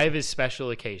 something great. 5 is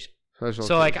Special Occasion. Special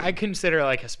So like occasion. I consider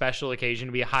like a special occasion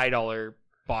to be a high dollar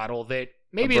bottle that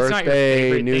maybe A it's not your birthday,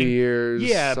 favorite New thing. Year's,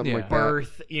 Yeah, something yeah. like that.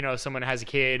 Birth, someone has a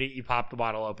kid, you pop the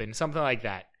bottle open, something like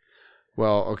that.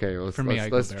 Well, okay, let's For me, I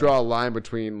go let's barrel. draw a line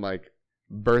between like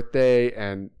birthday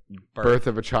and birth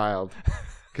of a child,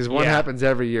 because one Yeah. happens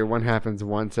every year, one happens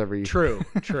once every True.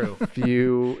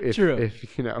 few. If, True.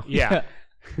 if you know. Yeah.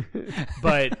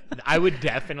 But I would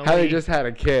definitely. Having just had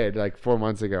a kid like 4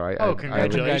 months ago.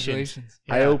 Congratulations.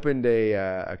 I Yeah. opened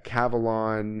a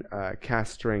Cavalon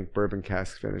cask strength bourbon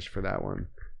cask finish for that one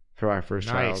for our first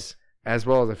child, Nice. as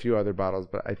well as a few other bottles.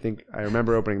 But I think I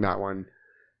remember opening that one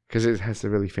because it has a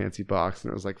really fancy box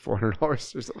and it was like $400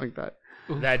 or something like that.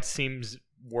 That seems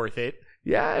worth it.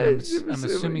 Yeah, I'm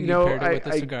assuming you paired it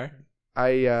with a cigar.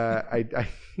 I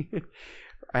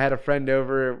had a friend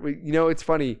over. It's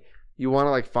funny. You want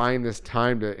to like find this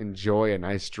time to enjoy a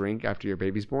nice drink after your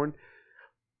baby's born,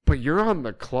 but you're on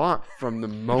the clock from the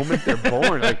moment they're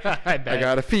born. Like I bet.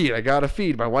 I gotta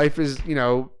feed. My wife is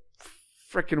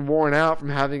freaking worn out from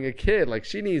having a kid. Like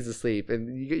she needs to sleep,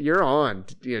 and you're on.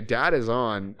 Dad is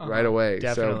on right away.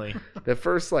 Definitely. So the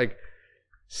first like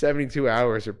 72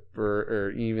 hours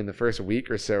or even the first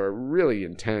week or so are really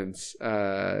intense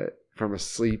from a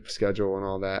sleep schedule and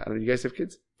all that. You guys have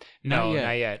kids? No, Not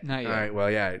not yet. Not yet. All right. Well,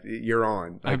 yeah, you're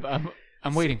on. Like,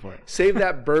 I'm waiting for it. save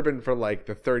that bourbon for like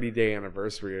the 30-day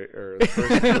anniversary or the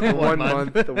first the 1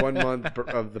 month, the 1 month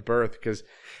of the birth, because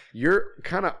you're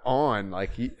kind of on.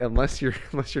 Like unless you're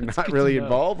not good really to know.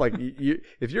 involved. Like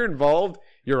if you're involved,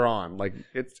 you're on. Like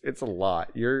it's a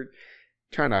lot. You're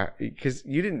trying to, because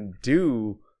you didn't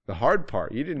do the hard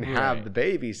part. You didn't have Right. the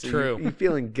baby, so True. you're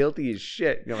feeling guilty as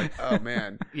shit. You're like, oh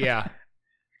man. Yeah.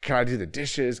 Can I do the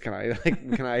dishes? Can I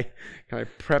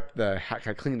prep can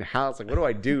I clean the house? Like, what do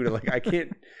I do to I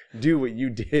can't do what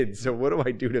you did. So what do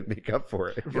I do to make up for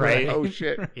it? You're Right. like, oh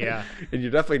shit. Yeah. And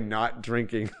you're definitely not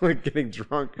drinking, like getting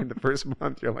drunk in the first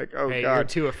month. You're like, oh Hey, god, you're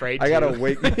too afraid I to. gotta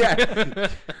wake. Yeah,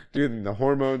 dude, the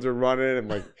hormones are running, and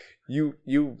like you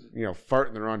fart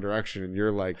in the wrong direction, and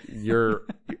you're like your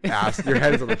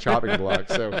head's on the chopping block.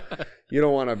 So you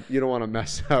don't want to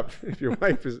mess up if your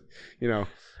wife is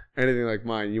anything like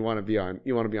mine. You want to be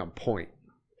on point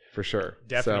for sure.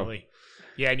 Definitely.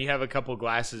 Yeah, and you have a couple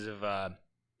glasses of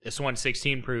this one's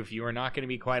 16 proof. You are not going to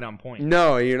be quite on point.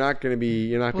 No, you're not going to be.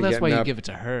 You're not Well, going to that's why you up. give it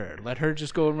to her. Let her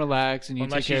just go and relax, and you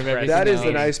Unless take care of she's everything. That is else.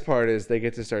 the nice part, is they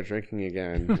get to start drinking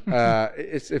again.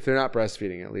 It's if they're not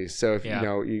breastfeeding, at least. So if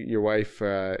Yeah. your wife,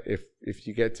 if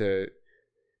you get to,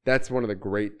 that's one of the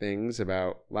great things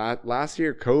about last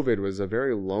year. COVID was a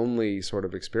very lonely sort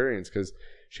of experience because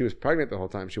she was pregnant the whole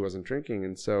time. She wasn't drinking,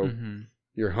 and so Mhm.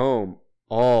 you're home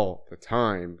all the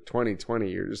time. 2020,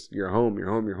 you're home.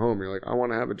 You're like, I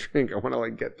want to have a drink. I want to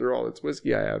like get through all this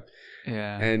whiskey I have.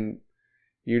 Yeah. And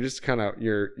you're just kind of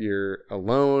you're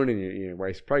alone, and your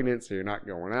wife's pregnant, so you're not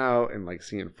going out and like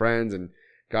seeing friends, and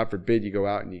God forbid you go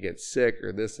out and you get sick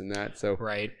or this and that. So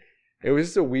Right. it was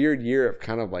just a weird year of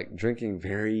kind of like drinking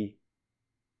very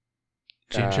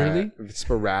Gingerly?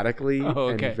 sporadically, Oh,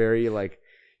 okay. and very like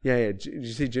did you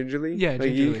say gingerly? Yeah, like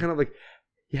gingerly. you kind of like,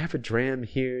 you have a dram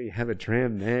here, you have a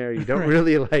dram there. You don't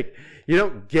really like, you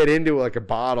don't get into like a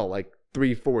bottle like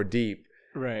 3-4 deep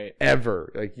Right.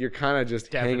 ever. Like you're kind of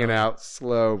just hanging Definitely. out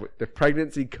slow. But the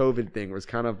pregnancy COVID thing was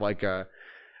kind of like a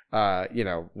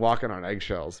walking on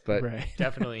eggshells. But Right.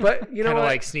 Definitely. but you know kind of what?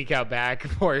 like sneak out back,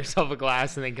 pour yourself a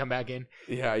glass, and then come back in.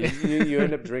 Yeah, you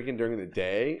end up drinking during the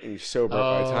day, and you're sober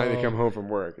by the time you Oh. come home from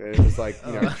work. And it's like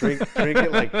drink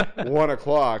at like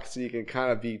 1:00, so you can kind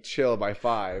of be chill by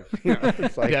 5.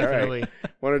 It's like Definitely. all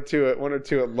right, one or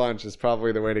two at lunch is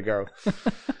probably the way to go.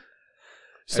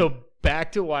 So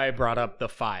back to why I brought up the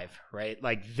 5, right?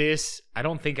 Like this, I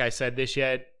don't think I said this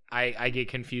yet. I get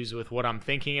confused with what I'm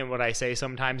thinking and what I say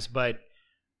sometimes, but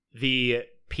the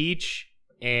peach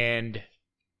and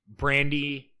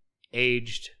brandy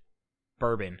aged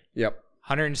bourbon, Yep.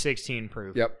 116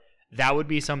 proof. Yep. that would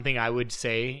be something I would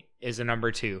say is a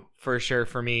number 2 for sure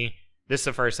for me. This is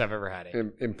the first I've ever had it.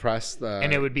 And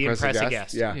it would be impress a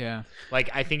guest. Yeah. Like,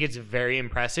 I think it's very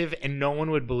impressive, and no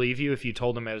one would believe you if you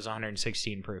told them it was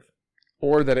 116 proof.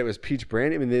 Or that it was peach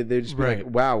brandy. I mean, they'd just be like,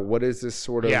 wow, what is this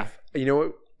sort of... Yeah. You know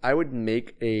what? I would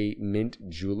make a mint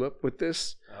julep with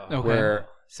this. Okay. Where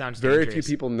sounds very dangerous.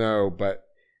 few people know, but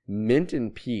mint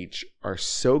and peach are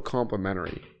so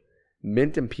complementary.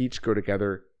 Mint and peach go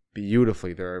together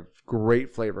beautifully. They're a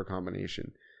great flavor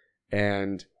combination.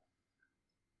 And...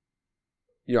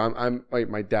 You know, I'm like,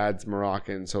 my dad's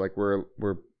Moroccan, so like we're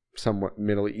somewhat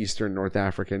Middle Eastern, North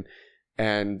African,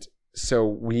 and so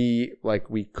we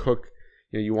cook.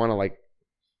 You know, you want to like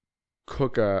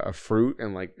cook a fruit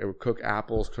and like cook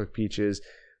apples, cook peaches,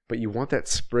 but you want that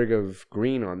sprig of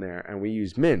green on there, and we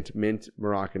use mint,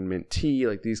 Moroccan mint tea,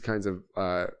 like these kinds of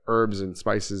herbs and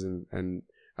spices and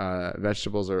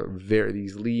vegetables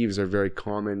these leaves are very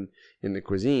common in the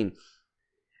cuisine.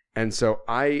 And so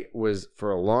I was,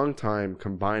 for a long time,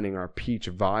 combining our peach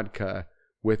vodka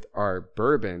with our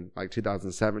bourbon, like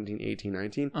 2017, 18,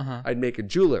 19. I'd make a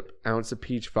julep, ounce of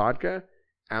peach vodka,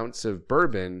 ounce of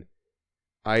bourbon,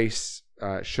 ice,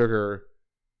 sugar,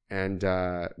 and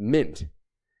mint.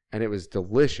 And it was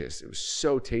delicious. It was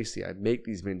so tasty. I'd make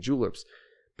these mint juleps.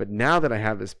 But now that I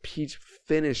have this peach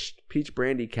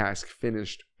brandy cask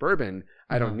finished bourbon,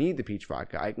 I don't need the peach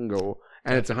vodka. I can go...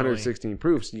 And it's 116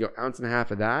 proof, so you go ounce and a half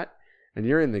of that, and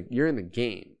you're in the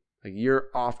game. Like, you're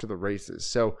off to the races.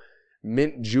 So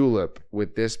mint julep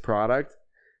with this product,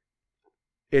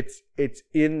 it's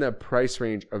in the price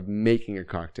range of making a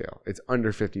cocktail. It's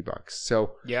under $50.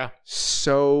 So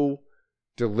so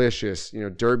delicious. You know,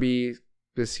 Derby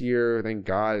this year, thank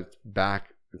God it's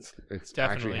back. It's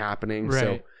actually happening. Right.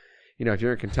 So, you know, if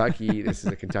you're in Kentucky, this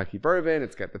is a Kentucky bourbon.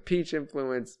 It's got the peach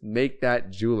influence. Make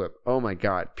that julep. Oh my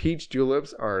God. Peach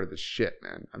juleps are the shit,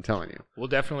 man. I'm telling you. We'll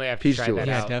definitely have Peach to try juleps.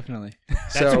 that Yeah, out. definitely.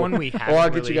 That's one we have. Well, I'll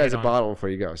get you guys a bottle before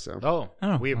you go. So.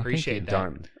 We well, appreciate that.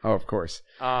 Done. Oh, of course.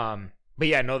 But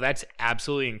yeah, no, that's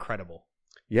absolutely incredible.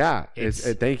 Yeah.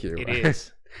 Thank you. It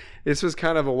is. This was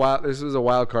kind of this was a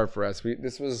wild card for us.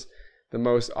 This was the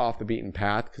most off the beaten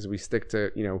path because we stick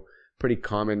to, you know, pretty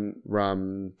common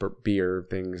rum, beer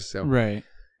things. So. Right.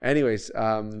 Anyways,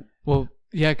 well,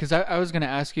 yeah, because I was going to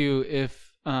ask you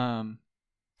if kind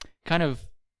of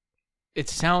it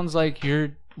sounds like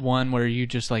you're one where you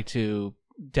just like to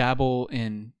dabble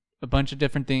in a bunch of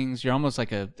different things. You're almost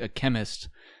like a chemist,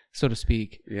 so to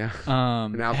speak. Yeah.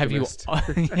 An alchemist.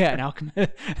 An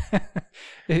alchemist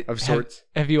of sorts.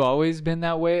 Have you always been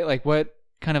that way? Like, what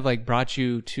kind of like brought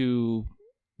you to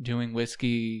doing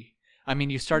whiskey? I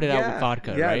mean, you started out with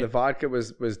vodka, right? Yeah, the vodka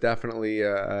was definitely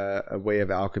a way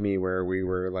of alchemy where we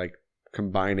were like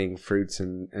combining fruits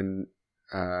and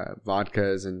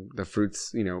vodkas, and the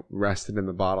fruits, you know, rested in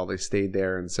the bottle. They stayed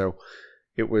there. And so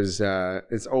it was,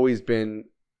 it's always been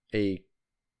a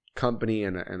company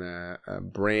and a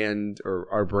brand, or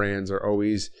our brands are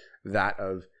always that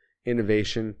of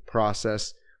innovation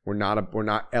process. We're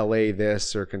not LA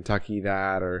this or Kentucky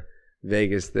that or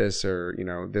Vegas this or, you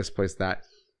know, this place that.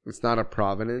 It's not a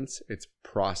provenance, it's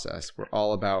process. We're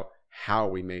all about how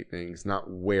we make things, not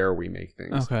where we make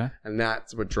things. Okay. And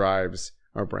that's what drives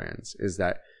our brands, is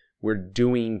that we're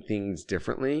doing things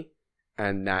differently,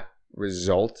 and that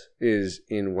result is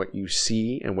in what you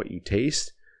see and what you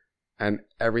taste. And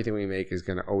everything we make is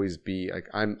going to always be like,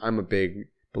 I'm a big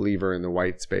believer in the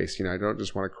white space. You know, I don't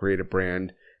just want to create a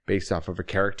brand based off of a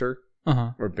character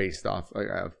or based off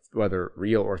whether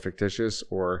real or fictitious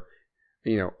or,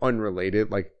 you know,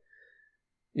 unrelated. Like,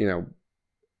 you know,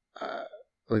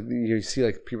 like you see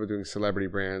like people doing celebrity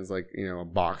brands, like, you know, a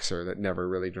boxer that never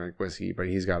really drank whiskey, but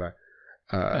he's got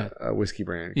a whiskey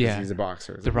brand because he's a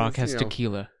boxer. The Rock has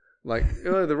tequila. Like,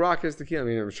 The Rock has tequila. I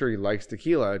mean, I'm sure he likes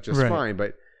tequila just fine,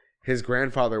 but his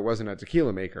grandfather wasn't a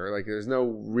tequila maker. Like, there's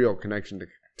no real connection to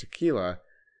tequila.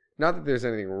 Not that there's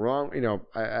anything wrong. You know,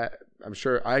 I'm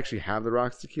sure I actually have the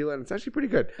Rock's tequila, and it's actually pretty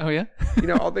good. Oh yeah. You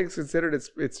know, all things considered,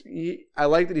 I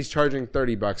like that he's charging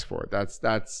 $30 for it.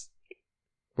 That's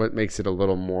what makes it a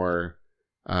little more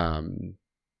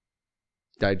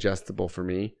digestible for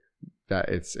me. That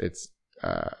it's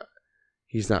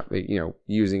he's not, you know,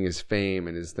 using his fame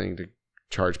and his thing to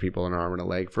charge people an arm and a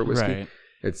leg for whiskey. Right.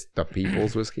 It's the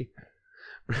people's whiskey.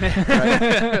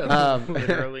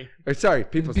 Literally. Sorry,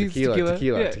 people's tequila.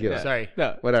 Yeah. Sorry.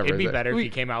 No. Whatever. It'd be better if he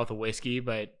came out with a whiskey,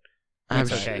 but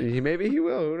it's okay. Maybe he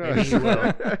will. Who knows? Maybe he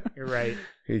will. You're right.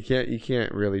 You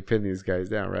can't really pin these guys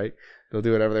down, right? They'll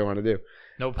do whatever they want to do.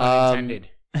 No pun intended.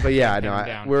 But yeah,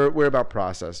 no, we're about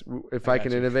process. If I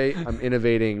can innovate, I'm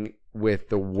innovating with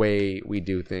the way we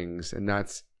do things, and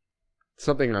that's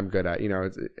something I'm good at. You know,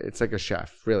 it's like a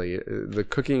chef. Really, the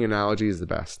cooking analogy is the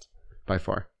best by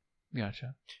far.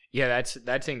 Gotcha. Yeah,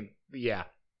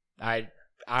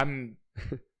 I'm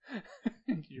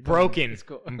broken.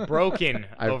 Cool. I'm broken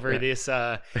over this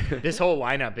this whole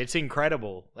lineup. It's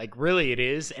incredible. Like, really, it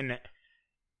is. And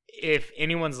if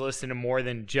anyone's listened to more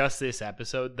than just this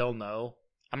episode, they'll know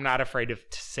I'm not afraid to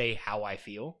say how I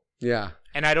feel. Yeah.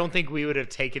 And I don't think we would have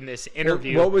taken this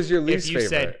interview. What was your least if you favorite?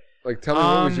 Said, like, tell me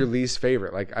what was your least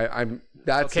favorite. Like,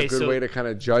 that's a good way to kind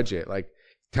of judge it. Like,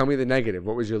 tell me the negative.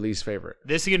 What was your least favorite?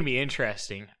 This is going to be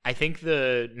interesting. I think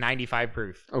the 95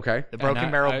 proof. Okay. The Broken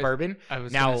Barrel Bourbon. I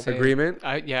was now say, agreement.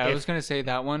 I was going to say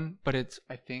that one, but it's.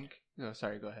 I think. Oh,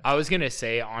 sorry. Go ahead. I was going to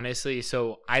say honestly.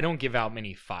 So I don't give out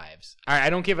many fives.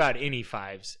 I don't give out any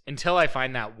fives until I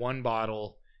find that one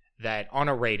bottle that on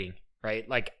a rating, right?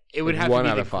 Like it would have to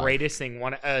be the greatest thing.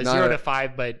 0 to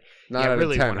 5, but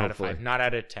really 10, 1 out of 5, not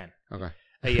out of 10. Okay.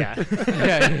 Yeah.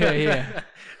 yeah.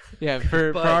 Yeah,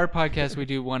 for our podcast, we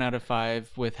do 1 out of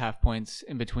 5 with half points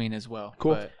in between as well.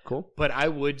 Cool. But I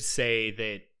would say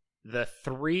that the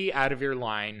 3 out of your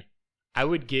line, I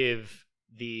would give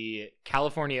the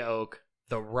California Oak,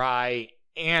 the Rye,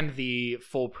 and the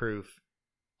Full Proof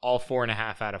all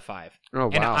 4.5 out of 5. Oh, wow.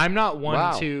 And I'm not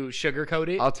one to sugarcoat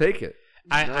it. I'll take it.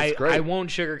 I won't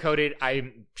sugarcoat it.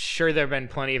 I'm sure there have been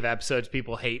plenty of episodes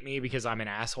people hate me because I'm an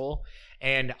asshole,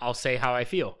 and I'll say how I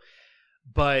feel.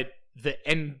 But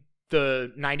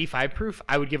the 95 proof,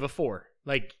 I would give a 4.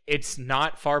 Like, it's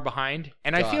not far behind.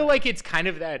 And I feel like it's kind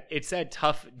of that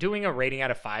tough doing a rating out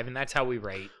of 5, and that's how we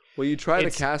rate. Well, you try to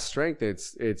cast strength. It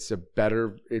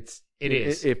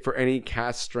is. If for any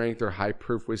cast strength or high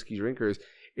proof whiskey drinkers,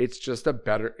 it's just a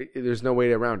better. There's no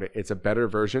way around it. It's a better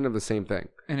version of the same thing.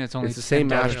 And it's the same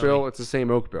mash bill. It's the same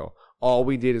oak bill. All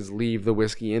we did is leave the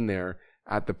whiskey in there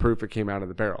at the proof it came out of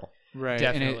the barrel. Right.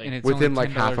 Definitely. And it's within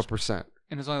like 0.5%.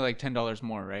 And it's only like $10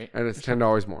 more, right? And it's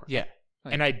 $10 more. Yeah.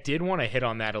 And I did want to hit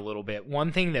on that a little bit.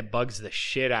 One thing that bugs the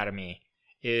shit out of me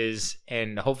is,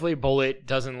 and hopefully Bullet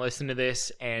doesn't listen to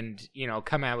this and,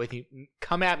 come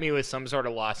at me with some sort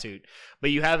of lawsuit.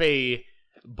 But you have a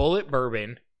Bullet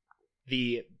Bourbon,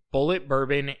 the Bullet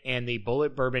Bourbon and the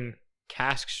Bullet Bourbon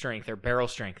cask strength or barrel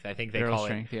strength, I think they call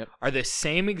it, yep. are the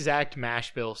same exact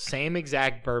mash bill, same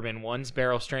exact bourbon. One's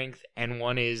barrel strength and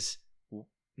one is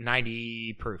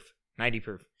 90 proof. 90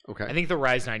 proof. Okay. I think the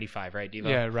Rye's 95, right, Devo?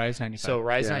 Yeah, Rye's 95. So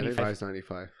Rye's 95. Rye's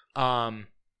 95.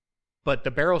 But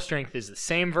the barrel strength is the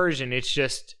same version. It's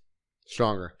just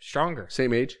stronger.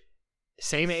 Same age.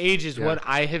 Same age is what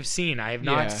I have seen. I have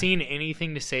not seen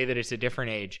anything to say that it's a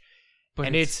different age. But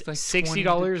and it's like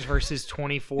 $60 versus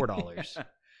 $24.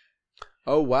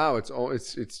 Oh wow! It's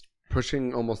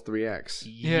pushing almost 3x.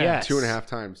 Yeah, yes. 2.5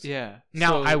 times. Yeah.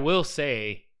 Now I will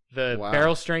say the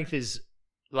barrel strength is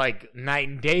like night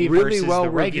and day versus well the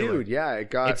regular. Reviewed. Yeah,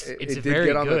 it did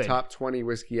get on the top 20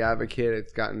 Whiskey Advocate.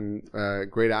 It's gotten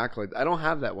great accolades. I don't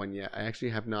have that one yet. I actually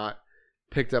have not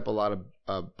picked up a lot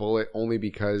of Bullet only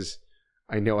because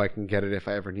I know I can get it if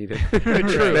I ever need it.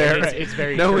 True. It's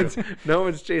very true. No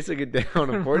one's chasing it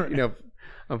down.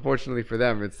 Unfortunately for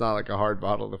them, it's not like a hard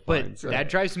bottle to find. But that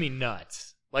drives me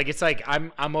nuts. Like, it's like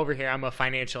I'm over here. I'm a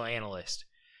financial analyst.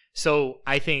 So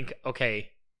I think,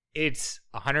 okay, it's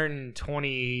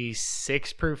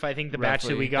 126 proof, I think, the batch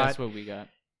that we got. That's what we got.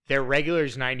 Their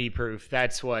regular's 90 proof.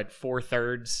 That's what,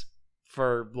 4/3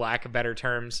 for lack of better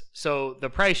terms. So the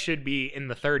price should be in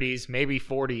the 30s, maybe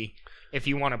 40 if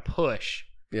you want to push.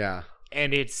 Yeah.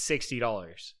 And it's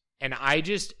 $60. And I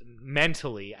just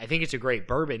mentally, I think it's a great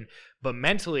bourbon, but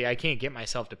mentally I can't get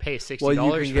myself to pay $60 for something like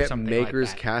that. Well, you can get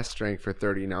Maker's Cask Strength for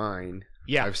 $39.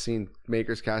 Yeah. I've seen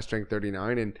Maker's Cask Strength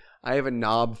 $39, and I have a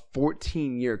knob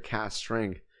 14-year cask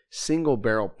strength single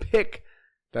barrel pick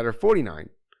that are $49.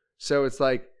 So it's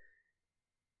like,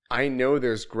 I know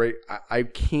there's great. I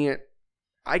can't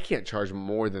charge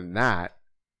more than that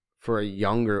for a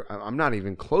younger. I'm not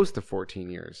even close to 14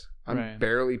 years. I'm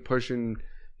barely pushing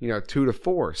 2 to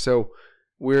 4. So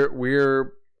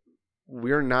we're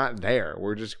not there.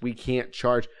 We can't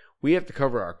charge. We have to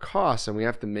cover our costs and we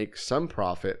have to make some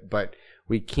profit, but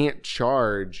we can't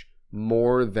charge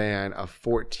more than a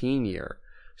 14-year.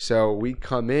 So we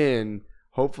come in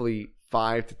hopefully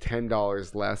 $5 to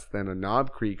 $10 less than a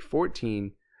Knob Creek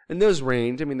 14. And those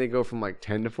range. I mean, they go from like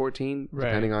 10 to 14,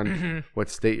 depending on what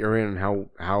state you're in and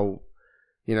how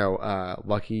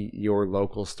lucky your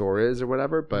local store is or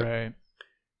whatever.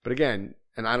 But again,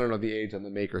 and I don't know the age on the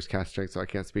Maker's Cask Strength, so I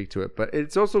can't speak to it. But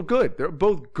it's also good. They're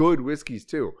both good whiskeys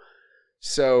too.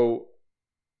 So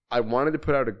I wanted to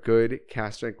put out a good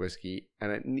cask strength whiskey,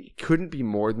 and it couldn't be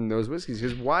more than those whiskeys.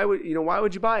 Because why would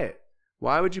you buy it?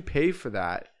 Why would you pay for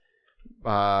that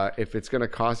if it's going to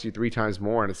cost you 3 times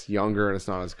more and it's younger and it's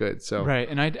not as good. So right,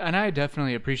 and I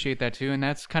definitely appreciate that too, and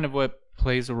that's kind of what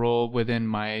plays a role within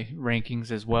my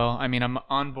rankings as well. I mean, I'm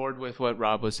on board with what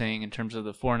Rob was saying in terms of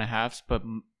the 4.5s, but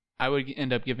I would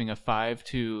end up giving a 5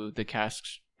 to the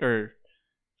casks or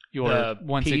your The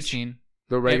 116. peach?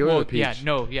 the regular, the peach,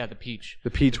 the peach. the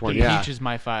peach one, The yeah, peach is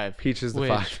my 5. peach is the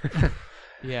which- 5.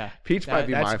 Yeah, Peach might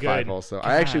be that's my good. 5 also.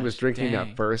 I actually was Gosh, drinking dang.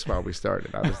 that first while we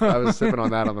started. I was sipping on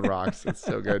that on the rocks. It's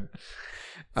so good.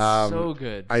 so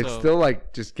good. I'm So- still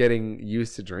like just getting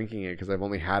used to drinking it because I've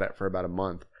only had it for about a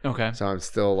month. okay. So I'm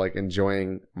still like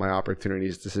enjoying my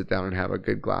opportunities to sit down and have a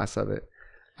good glass of it.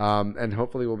 And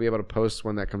hopefully we'll be able to post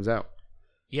when that comes out.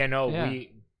 Yeah, no, Yeah.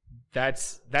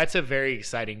 that's a very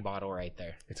exciting bottle right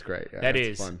there. It's great. Yeah, That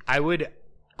it's is. fun. I would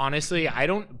honestly, I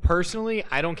don't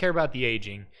care about the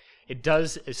aging. It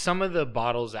does some of the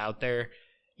bottles out there,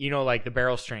 like the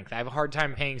barrel strength. I have a hard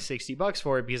time paying $60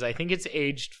 for it because I think it's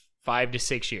aged 5 to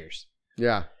 6 years.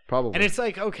 Yeah, probably. And it's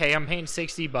like, okay, I'm paying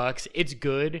 $60. It's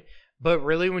good, but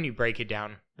really when you break it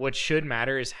down, what should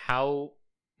matter is how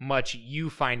much you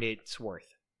find it's worth.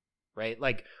 Right?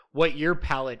 Like what your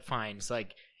palate finds.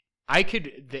 Like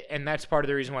and that's part of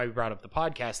the reason why we brought up the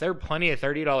podcast. There are plenty of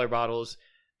 $30 bottles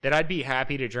that I'd be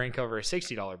happy to drink over a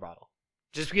 $60 bottle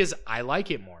just because I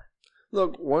like it more.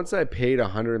 Look, once I paid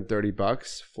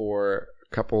 $130 for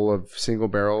a couple of single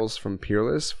barrels from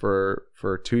Peerless for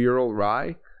 2-year-old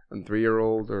rye and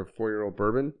 3-year-old or 4-year-old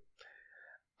bourbon,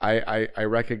 I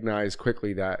recognize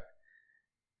quickly that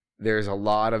there's a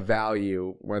lot of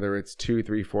value, whether it's 2,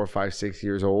 3, 4, 5, 6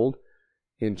 years old,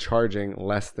 in charging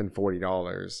less than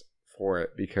 $40 for it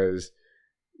because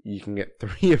you can get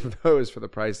 3 of those for the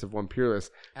price of one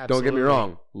Peerless. Absolutely. Don't get me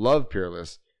wrong, love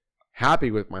Peerless, happy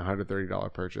with my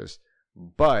 $130 purchase,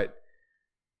 but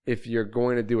if you're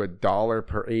going to do $1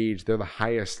 per age, they're the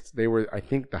highest. They were, I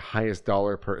think, the highest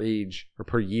dollar per age or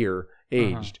per year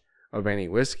aged of any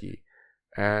whiskey.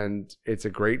 And it's a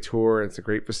great tour. It's a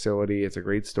great facility. It's a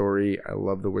great story. I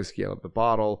love the whiskey. I love the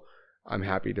bottle. I'm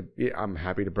happy to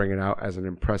bring it out as an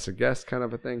impressive guest, kind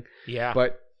of a thing. Yeah.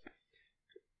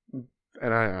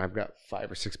 And I've got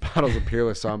 5 or 6 bottles of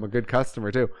Peerless, so I'm a good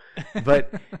customer too.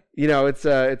 But it's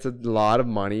a lot of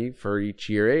money for each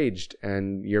year aged,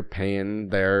 and you're paying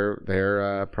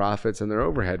their profits and their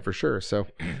overhead for sure. So,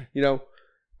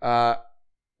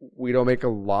 we don't make a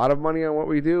lot of money on what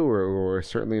we do. We're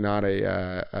certainly not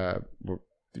a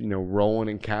rolling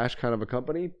in cash kind of a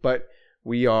company, but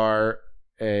we are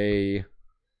a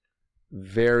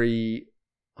very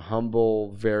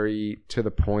humble, very to the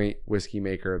point whiskey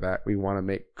maker that we want to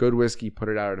make good whiskey, put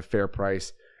it out at a fair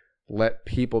price, let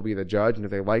people be the judge, and if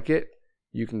they like it,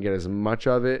 you can get as much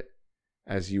of it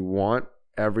as you want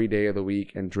every day of the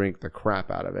week and drink the crap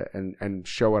out of it and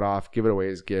show it off, give it away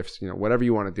as gifts, whatever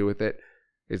you want to do with it.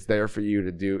 It's there for you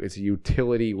to do. It's a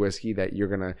utility whiskey that you're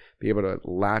gonna be able to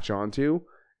latch onto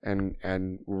and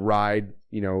ride,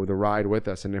 the ride with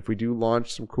us. And if we do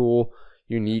launch some cool,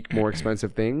 unique, more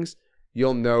expensive things,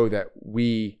 you'll know that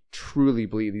we truly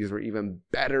believe these were even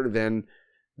better than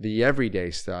the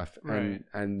everyday stuff. Right.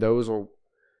 And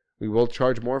we will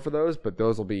charge more for those, but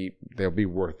they'll be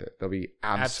worth it. They'll be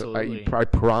absolutely. I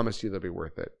promise you they'll be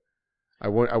worth it. I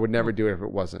would never do it if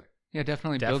it wasn't. Yeah,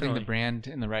 definitely building the brand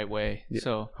in the right way. Yeah.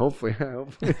 So hopefully.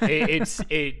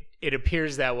 it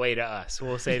appears that way to us.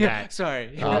 We'll say that.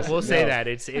 Sorry. We'll say that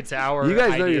it's our. You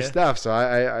guys know idea. your stuff,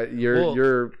 so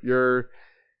your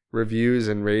reviews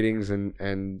and ratings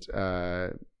and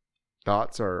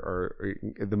thoughts are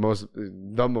the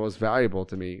most valuable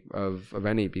to me of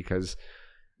any, because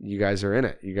you guys are in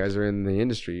it. You guys are in the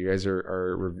industry. You guys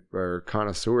are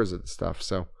connoisseurs of the stuff.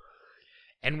 So.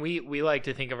 And we like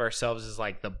to think of ourselves as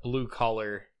like the blue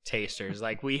collar tasters.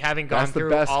 Like we haven't gone That's the through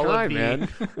best all kind, of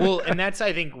the man. well, and that's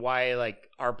I think why like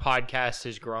our podcast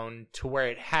has grown to where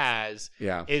it has.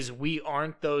 Yeah. Is we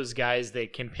aren't those guys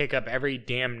that can pick up every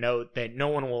damn note that no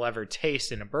one will ever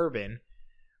taste in a bourbon,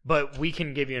 but we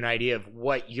can give you an idea of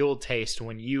what you'll taste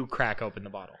when you crack open the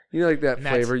bottle. Like that And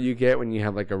flavor you get when you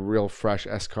have like a real fresh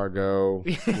escargot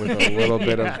with a little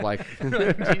bit of like. I'm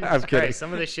kidding. Christ,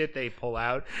 some of the shit they pull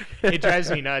out, it drives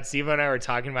me nuts. Steve and I were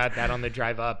talking about that on the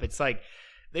drive up. It's like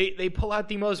they pull out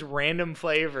the most random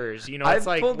flavors. It's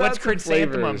like, what's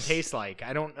chrysanthemum taste like?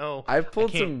 I don't know. I've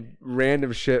pulled some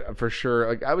random shit for sure.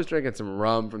 Like I was drinking some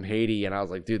rum from Haiti, and I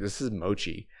was like, dude, this is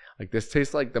mochi. Like this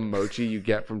tastes like the mochi you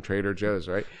get from Trader Joe's,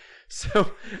 right?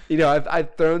 So,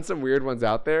 I've thrown some weird ones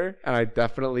out there, and I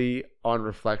definitely, on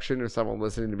reflection, or someone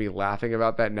listening to me laughing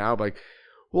about that now, like,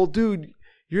 well, dude,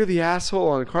 you're the asshole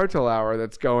on Cartel Hour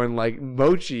that's going like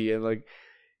mochi, and like,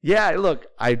 Yeah, look,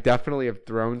 I definitely have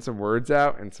thrown some words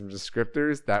out and some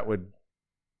descriptors that would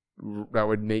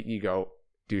make you go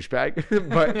douchebag.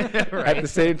 But Right. at the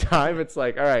same time, it's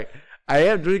like, all right, I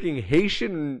am drinking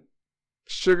Haitian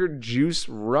sugared juice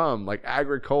rum, like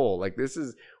agricole. Like, this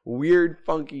is weird,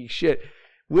 funky shit.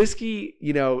 Whiskey,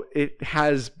 it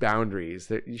has boundaries.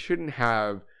 That you shouldn't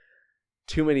have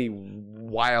too many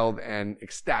wild and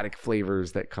ecstatic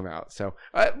flavors that come out. So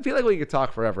I feel like we could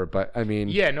talk forever, but I mean,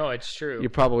 Yeah, no, it's true.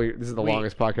 this is the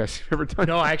longest podcast you've ever done.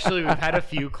 No, actually, we've had a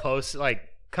few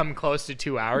come close to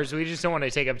 2 hours. We just don't want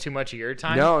to take up too much of your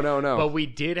time. No. But we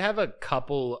did have a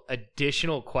couple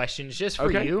additional questions just for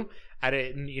Okay. you.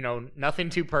 Nothing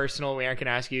too personal. We aren't going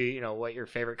to ask you, what your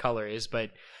favorite color is,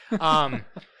 but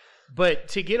but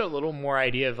to get a little more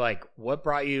idea of like what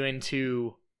brought you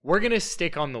into, we're going to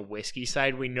stick on the whiskey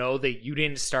side. We know that you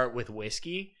didn't start with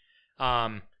whiskey.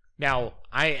 Now,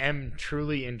 I am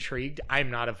truly intrigued. I'm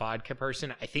not a vodka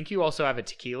person. I think you also have a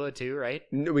tequila too, right?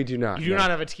 No, we do not. You do no. not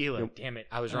have a tequila. Nope. Damn it.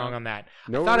 I was wrong on that.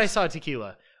 No I thought I worries. saw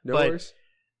tequila. No but worries.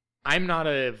 I'm not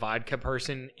a vodka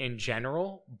person in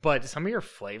general, but some of your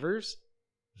flavors,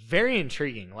 very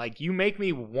intriguing. Like, you make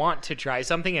me want to try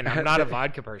something, and I'm not a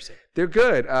vodka person. They're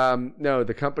good. No,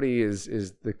 the company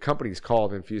the company's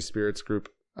called Infused Spirits Group.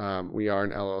 We are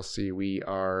an LLC. We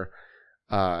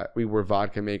were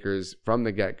vodka makers from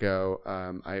the get-go.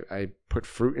 I put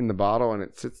fruit in the bottle and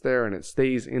it sits there and it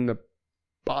stays in the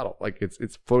bottle. Like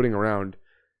it's floating around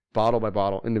bottle by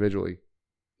bottle individually.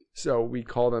 So we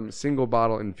call them single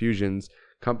bottle infusions.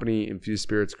 Company Infused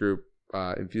Spirits Group,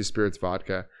 Infused Spirits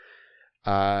Vodka.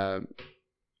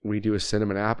 We do a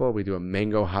cinnamon apple. We do a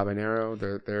mango habanero.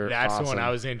 They're That's awesome. the one I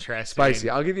was interested Spicy.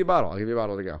 in. I'll give you a bottle. I'll give you a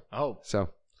bottle to go. Oh, So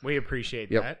we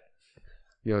appreciate Yep.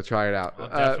 that. try it out. I'll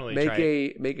definitely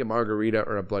try make a margarita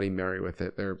or a Bloody Mary with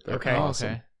it. They're Okay.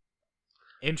 awesome. Okay.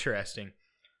 Interesting.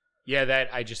 Yeah,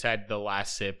 that I just had the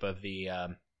last sip of the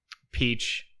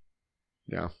peach.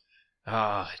 Yeah.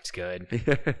 Oh, it's good.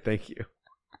 Thank you.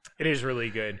 It is really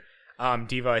good.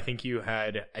 Devo, I think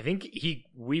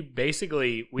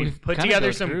we've put kinda together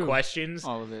go some through questions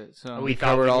all of it. So we thought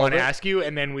covered we'd all want of to it? ask you,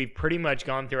 and then we've pretty much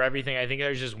gone through everything. I think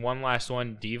there's just one last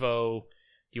one. Devo, do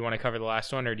you want to cover the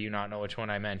last one, or do you not know which one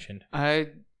I mentioned?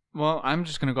 I'm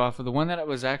just gonna go off of the one that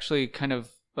was actually kind of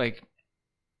like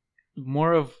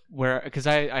more of where, because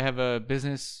I have a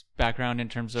business background in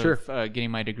terms of Sure. getting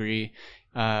my degree.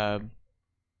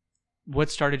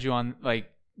 What started you on like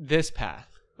this path?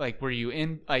 Like, were you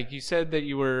in, like you said that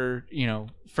you were,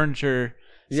 furniture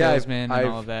salesman and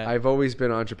all of that. I've always been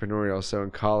entrepreneurial. So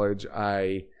in college,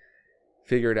 I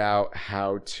figured out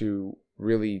how to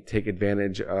really take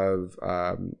advantage of,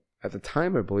 at the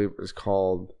time, I believe it was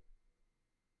called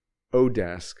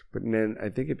Odesk, but then I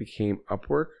think it became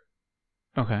Upwork.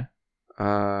 Okay.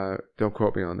 Don't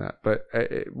quote me on that, but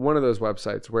one of those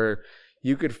websites where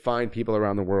you could find people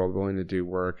around the world willing to do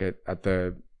work at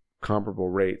the comparable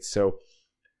rates. So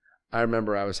I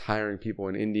remember I was hiring people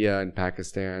in India and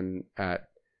Pakistan at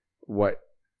what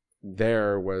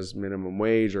there was minimum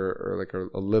wage or like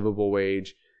a livable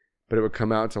wage, but it would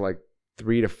come out to like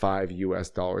 $3 to $5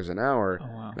 US an hour. Oh,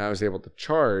 wow. And I was able to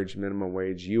charge minimum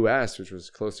wage US, which was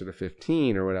closer to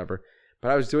 15 or whatever.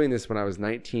 But I was doing this when I was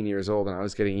 19 years old, and I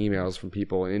was getting emails from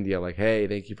people in India like, hey,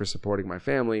 thank you for supporting my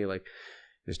family. Like,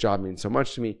 this job means so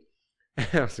much to me. And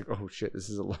I was like, oh shit, this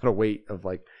is a lot of weight of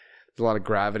like, there's a lot of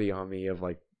gravity on me of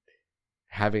like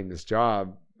having this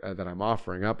job that I'm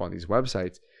offering up on these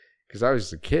websites. Because I was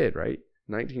just a kid, right?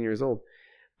 19 years old.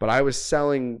 But I was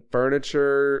selling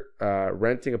furniture,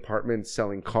 renting apartments,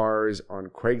 selling cars on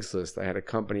Craigslist. I had a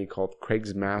company called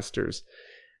Craig's Masters,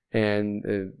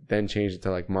 and then changed it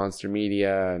to like Monster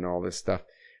Media and all this stuff.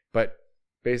 But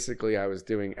basically I was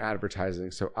doing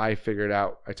advertising. So I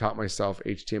taught myself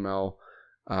HTML,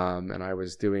 and I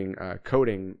was doing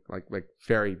coding, like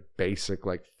very basic,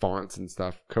 like fonts and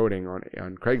stuff, coding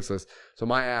on Craigslist. So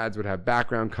my ads would have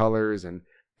background colors and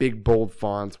big bold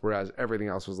fonts, whereas everything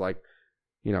else was like,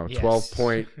 Yes. 12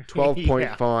 point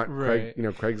Yeah. font, Right.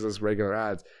 Craigslist regular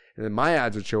ads. And then my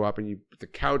ads would show up, and the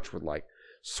couch would like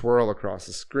swirl across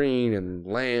the screen and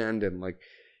land, and like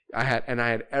I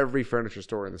had every furniture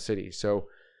store in the city. So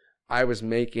I was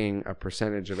making a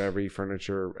percentage of every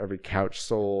furniture, every couch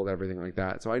sold, everything like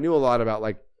that. So I knew a lot about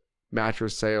like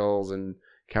mattress sales and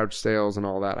couch sales and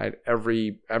all that. I had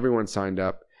everyone signed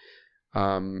up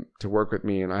to work with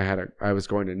me, and I was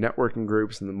going to networking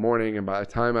groups in the morning, and by the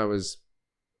time I was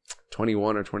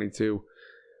 21 or 22,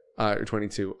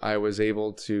 I was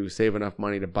able to save enough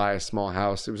money to buy a small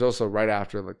house. It was also right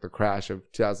after like the crash of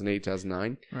 2008,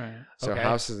 2009. Right. So Okay.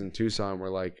 houses in Tucson were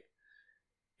like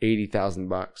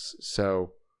 $80,000.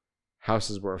 So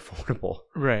houses were affordable.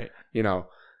 Right. You know,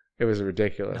 it was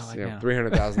ridiculous. No,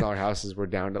 $300,000 houses were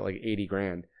down to like 80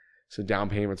 grand. So down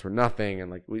payments were nothing. And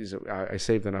like I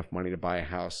saved enough money to buy a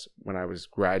house when I was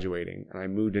graduating, and I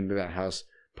moved into that house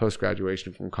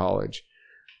post-graduation from college.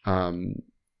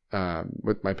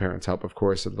 With my parents' help, of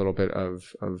course, a little bit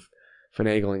of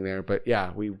finagling there. But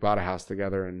yeah, we bought a house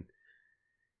together, and,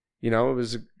 it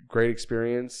was a great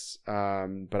experience.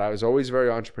 But I was always very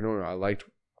entrepreneurial. I liked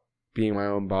being my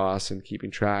own boss and keeping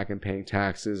track and paying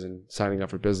taxes and signing up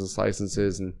for business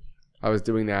licenses. And I was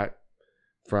doing that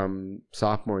from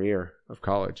sophomore year of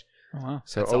college. Oh, wow.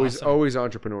 So That's always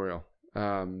awesome. entrepreneurial.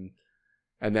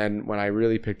 And then when I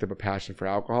really picked up a passion for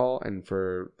alcohol and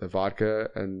for the vodka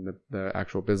and the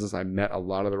actual business, I met a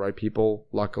lot of the right people,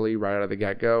 luckily, right out of the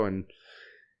get-go, and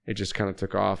it just kind of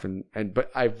took off. But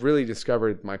I've really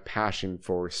discovered my passion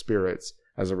for spirits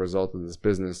as a result of this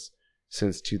business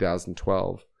since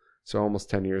 2012. So almost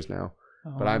 10 years now.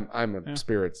 Oh, But wow. I'm a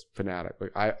spirits fanatic.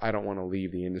 Like I don't want to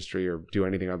leave the industry or do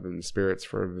anything other than spirits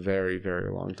for a very,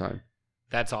 very long time.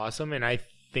 That's awesome, and I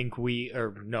think we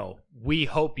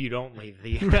hope you don't leave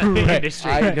the Right.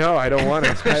 industry. I know I don't want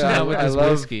to. Especially now with this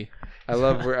whiskey. I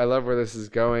love where this is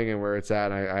going and where it's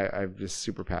at. I'm just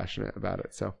super passionate about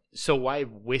it. So why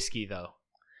whiskey though?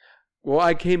 Well,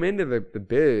 I came into the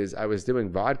biz. I was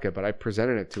doing vodka, but I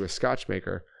presented it to a Scotch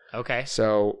maker. Okay.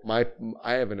 So I've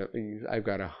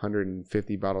got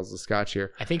 150 bottles of Scotch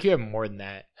here. I think you have more than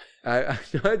that.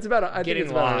 It's about. I think Getting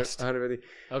it's about lost. 150.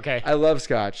 Okay. I love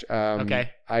Scotch. Okay.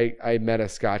 I met a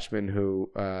Scotchman who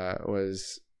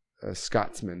was a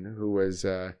Scotsman who was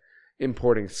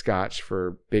importing Scotch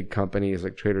for big companies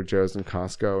like Trader Joe's and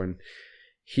Costco, and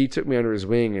he took me under his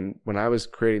wing. And when I was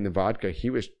creating the vodka, he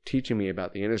was teaching me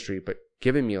about the industry, but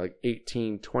giving me like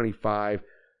 18, 25,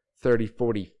 30,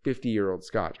 40, 50-year-old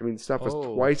Scotch. I mean, stuff was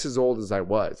twice as old as I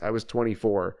was. I was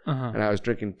 24, and I was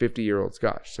drinking 50-year-old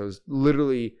Scotch. So I was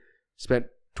literally spent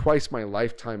twice my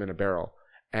lifetime in a barrel.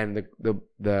 And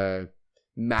the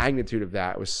magnitude of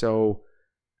that was so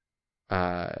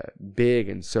big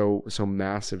and so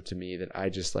massive to me that I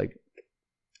just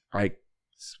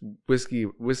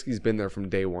whiskey's been there from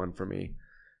day one for me.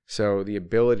 So the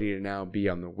ability to now be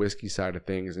on the whiskey side of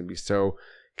things and be so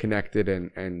connected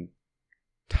and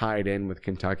tied in with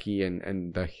Kentucky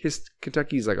and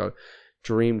Kentucky's like a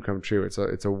dream come true.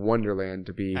 It's a wonderland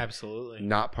to be Absolutely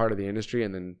not part of the industry,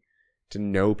 and then to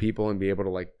know people and be able to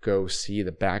like go see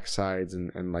the backsides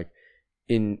and like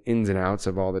ins and outs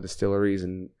of all the distilleries.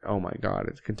 And oh my God,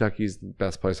 Kentucky's the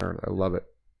best place on earth. I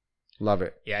love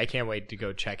it. Yeah, I can't wait to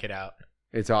go check it out.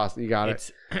 It's awesome. You got it.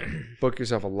 Book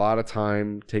yourself a lot of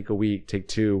time. Take a week. Take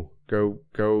two. Go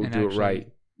And do it actually right.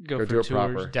 Go do for it tours.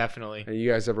 proper. Definitely. And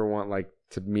you guys ever want like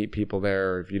to meet people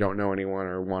there, or if you don't know anyone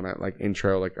or want to like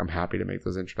intro, like I'm happy to make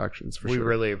those introductions for We sure.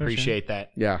 really appreciate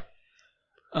that. Yeah.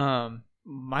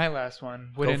 My last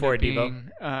one would Go end for up it, Devo.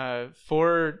 being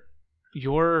for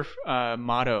your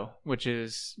motto, which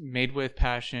is made with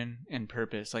passion and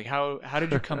purpose. Like how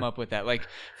did you come up with that? Like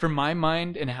for my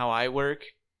mind and how I work,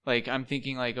 like I'm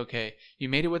thinking like, okay, you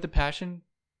made it with a passion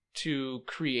to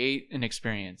create an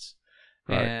experience.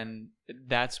 Right. And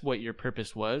that's what your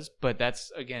purpose was. But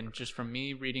that's, again, just from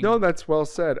me reading. No, that's well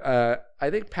said. I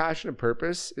think passion and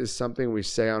purpose is something we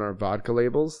say on our vodka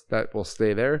labels that will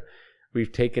stay there.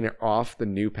 We've taken it off the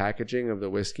new packaging of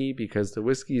the whiskey because the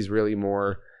whiskey is really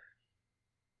more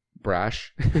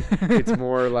brash. It's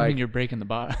more like I mean, you're breaking the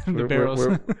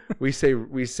barrels. we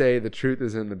say the truth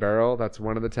is in the barrel. That's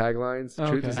one of the taglines. The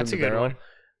truth is That's in a the good barrel.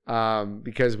 one.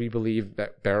 Because we believe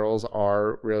that barrels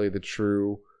are really the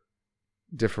true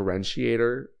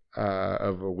differentiator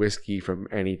of a whiskey from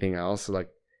anything else. So like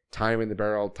time in the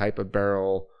barrel, type of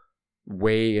barrel,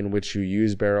 way in which you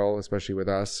use barrel, especially with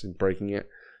us and breaking it.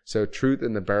 So truth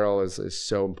in the barrel is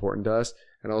so important to us.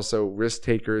 And also risk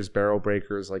takers, barrel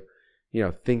breakers, like,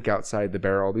 think outside the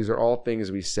barrel. These are all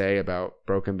things we say about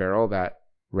Broken Barrel that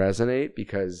resonate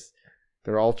because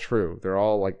they're all true. They're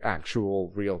all like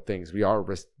actual real things.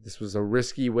 This was a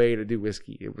risky way to do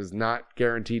whiskey. It was not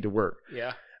guaranteed to work.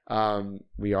 Yeah.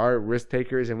 We are risk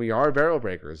takers and we are barrel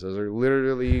breakers. Those are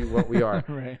literally what we are.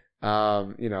 Right.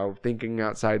 Thinking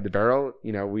outside the barrel,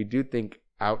 we do think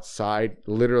outside.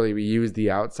 Literally, we use the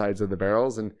outsides of the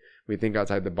barrels and we think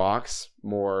outside the box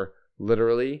more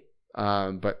literally.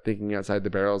 But thinking outside the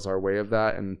barrel is our way of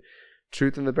that. And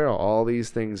truth in the barrel, all these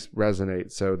things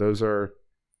resonate. So those are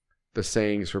the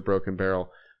sayings for Broken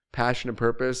Barrel. Passion and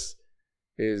purpose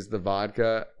is the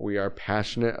vodka. We are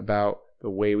passionate about the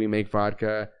way we make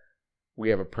vodka. We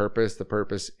have a purpose. The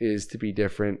purpose is to be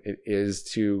different. It is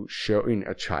to show,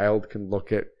 a child can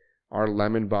look at our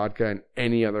lemon vodka and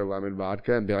any other lemon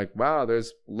vodka and be like, wow,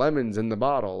 there's lemons in the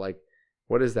bottle. Like,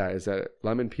 what is that? Is that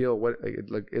lemon peel? What?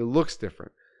 It looks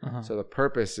different. So the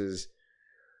purpose is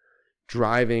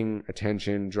driving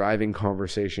attention, driving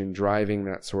conversation, driving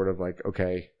that sort of like,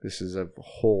 okay, this is a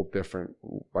whole different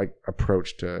like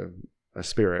approach to a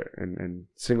spirit, and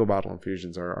single bottle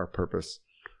infusions are our purpose,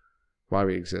 why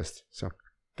we exist. So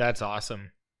that's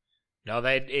awesome. No,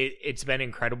 it's been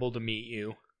incredible to meet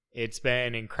you. It's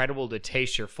been incredible to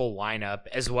taste your full lineup,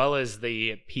 as well as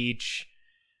the peach.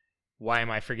 Why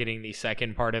am I forgetting the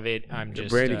second part of it? I'm just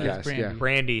brandy cask. brandy. Yeah,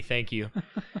 brandy. Thank you.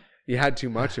 You had too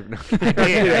much of it.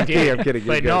 I did. I'm kidding.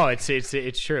 But no, it's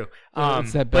true.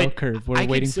 It's that bell curve. We're waiting for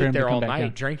him to come back. I could sit there all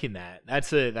night drinking that. That's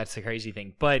the crazy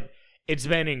thing. But it's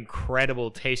been incredible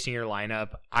tasting your lineup.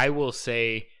 I will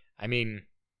say, I mean,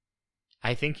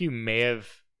 I think you may have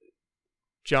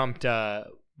jumped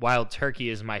Wild Turkey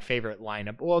is my favorite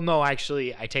lineup. Well, no,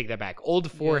 actually, I take that back. Old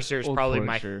Forester is probably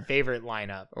my favorite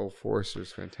lineup. Old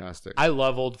Forester's fantastic. I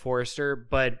love Old Forester,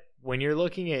 but when you're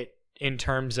looking at in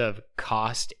terms of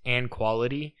cost and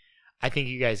quality, I think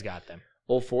you guys got them.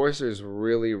 Old Forester is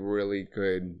really, really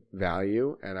good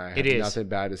value, and I have nothing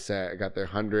bad to say. I got their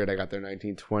 100, I got their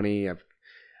 1920.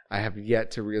 I have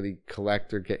yet to really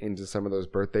collect or get into some of those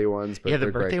birthday ones. But yeah, the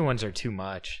birthday ones are too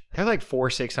much. They're like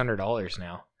 $500-$600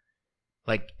 now.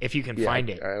 Like if you can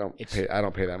find it. I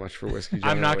don't pay that much for whiskey.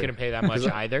 I'm not going to pay that much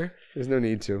either. There's no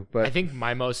need to. But I think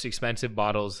my most expensive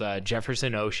bottle's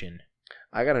Jefferson Ocean.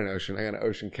 I got an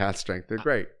Ocean cask strength. They're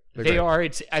great. They are.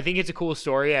 I think it's a cool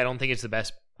story. I don't think it's the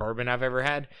best bourbon I've ever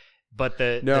had, but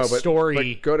the story.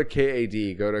 But go to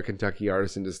KAD, go to Kentucky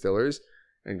Artisan Distillers,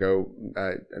 and go.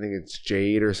 I think it's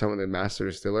Jade or someone, the master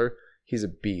distiller. He's a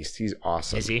beast. He's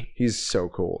awesome. Is he? He's so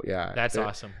cool. Yeah, that's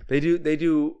awesome. They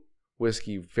do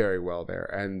whiskey very well there,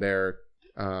 and their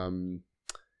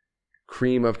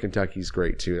cream of Kentucky is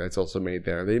great too. That's also made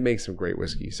there. They make some great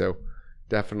whiskey. So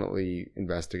definitely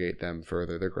investigate them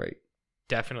further. They're great.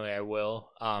 Definitely, I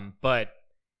will. But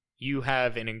you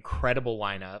have an incredible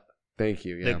lineup. Thank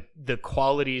you. Yeah, the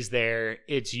quality's there.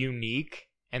 It's unique,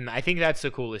 and I think that's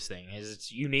the coolest thing. Is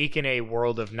it's unique in a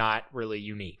world of not really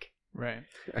unique. Right.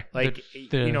 Like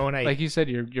like you said,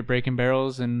 you're breaking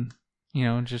barrels and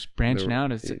just branching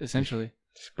out. Essentially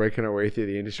just breaking our way through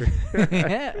the industry.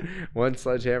 One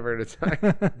sledgehammer at a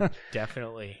time.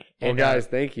 Definitely. Well, guys,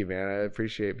 thank you, man. I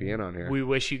appreciate being on here. We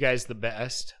wish you guys the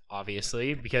best,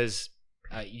 obviously, because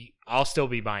I'll still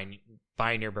be buying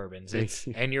your bourbons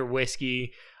and your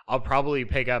whiskey. I'll probably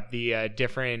pick up the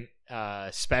different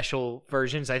special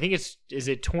versions. I think is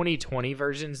it 2020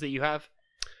 versions that you have?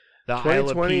 The Isle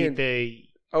of Peat,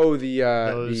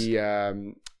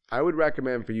 I would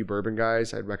recommend for you bourbon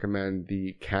guys, I'd recommend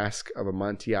the Cask of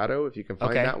Amontillado, if you can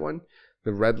find that one.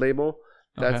 The red label.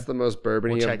 That's the most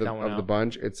bourbony of the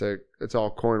bunch. It's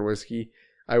all corn whiskey.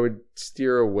 I would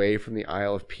steer away from the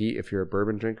Isle of Peat if you're a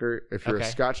bourbon drinker. If you're a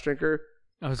Scotch drinker,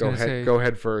 go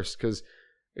head first, because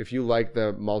if you like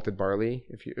the malted barley,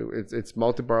 it's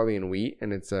malted barley and wheat,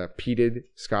 and it's a peated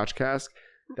Scotch cask.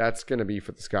 That's going to be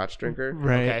for the Scotch drinker.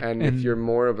 Right. Okay. And if you're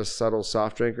more of a subtle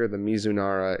soft drinker, the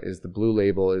Mizunara is the blue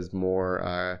label, is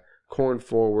more corn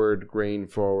forward, grain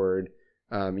forward,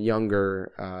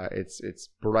 younger. It's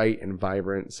bright and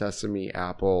vibrant, sesame,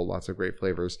 apple, lots of great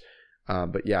flavors.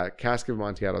 But yeah, Cask of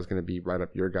Amontillado is going to be right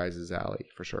up your guys' alley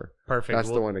for sure. Perfect.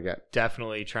 That's the one to get.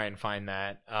 Definitely try and find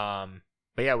that.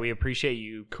 But yeah, we appreciate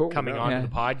you coming on to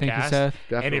the podcast. Thank you, Seth.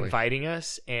 And inviting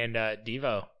us. And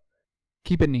Devo.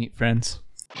 Keep it neat, friends.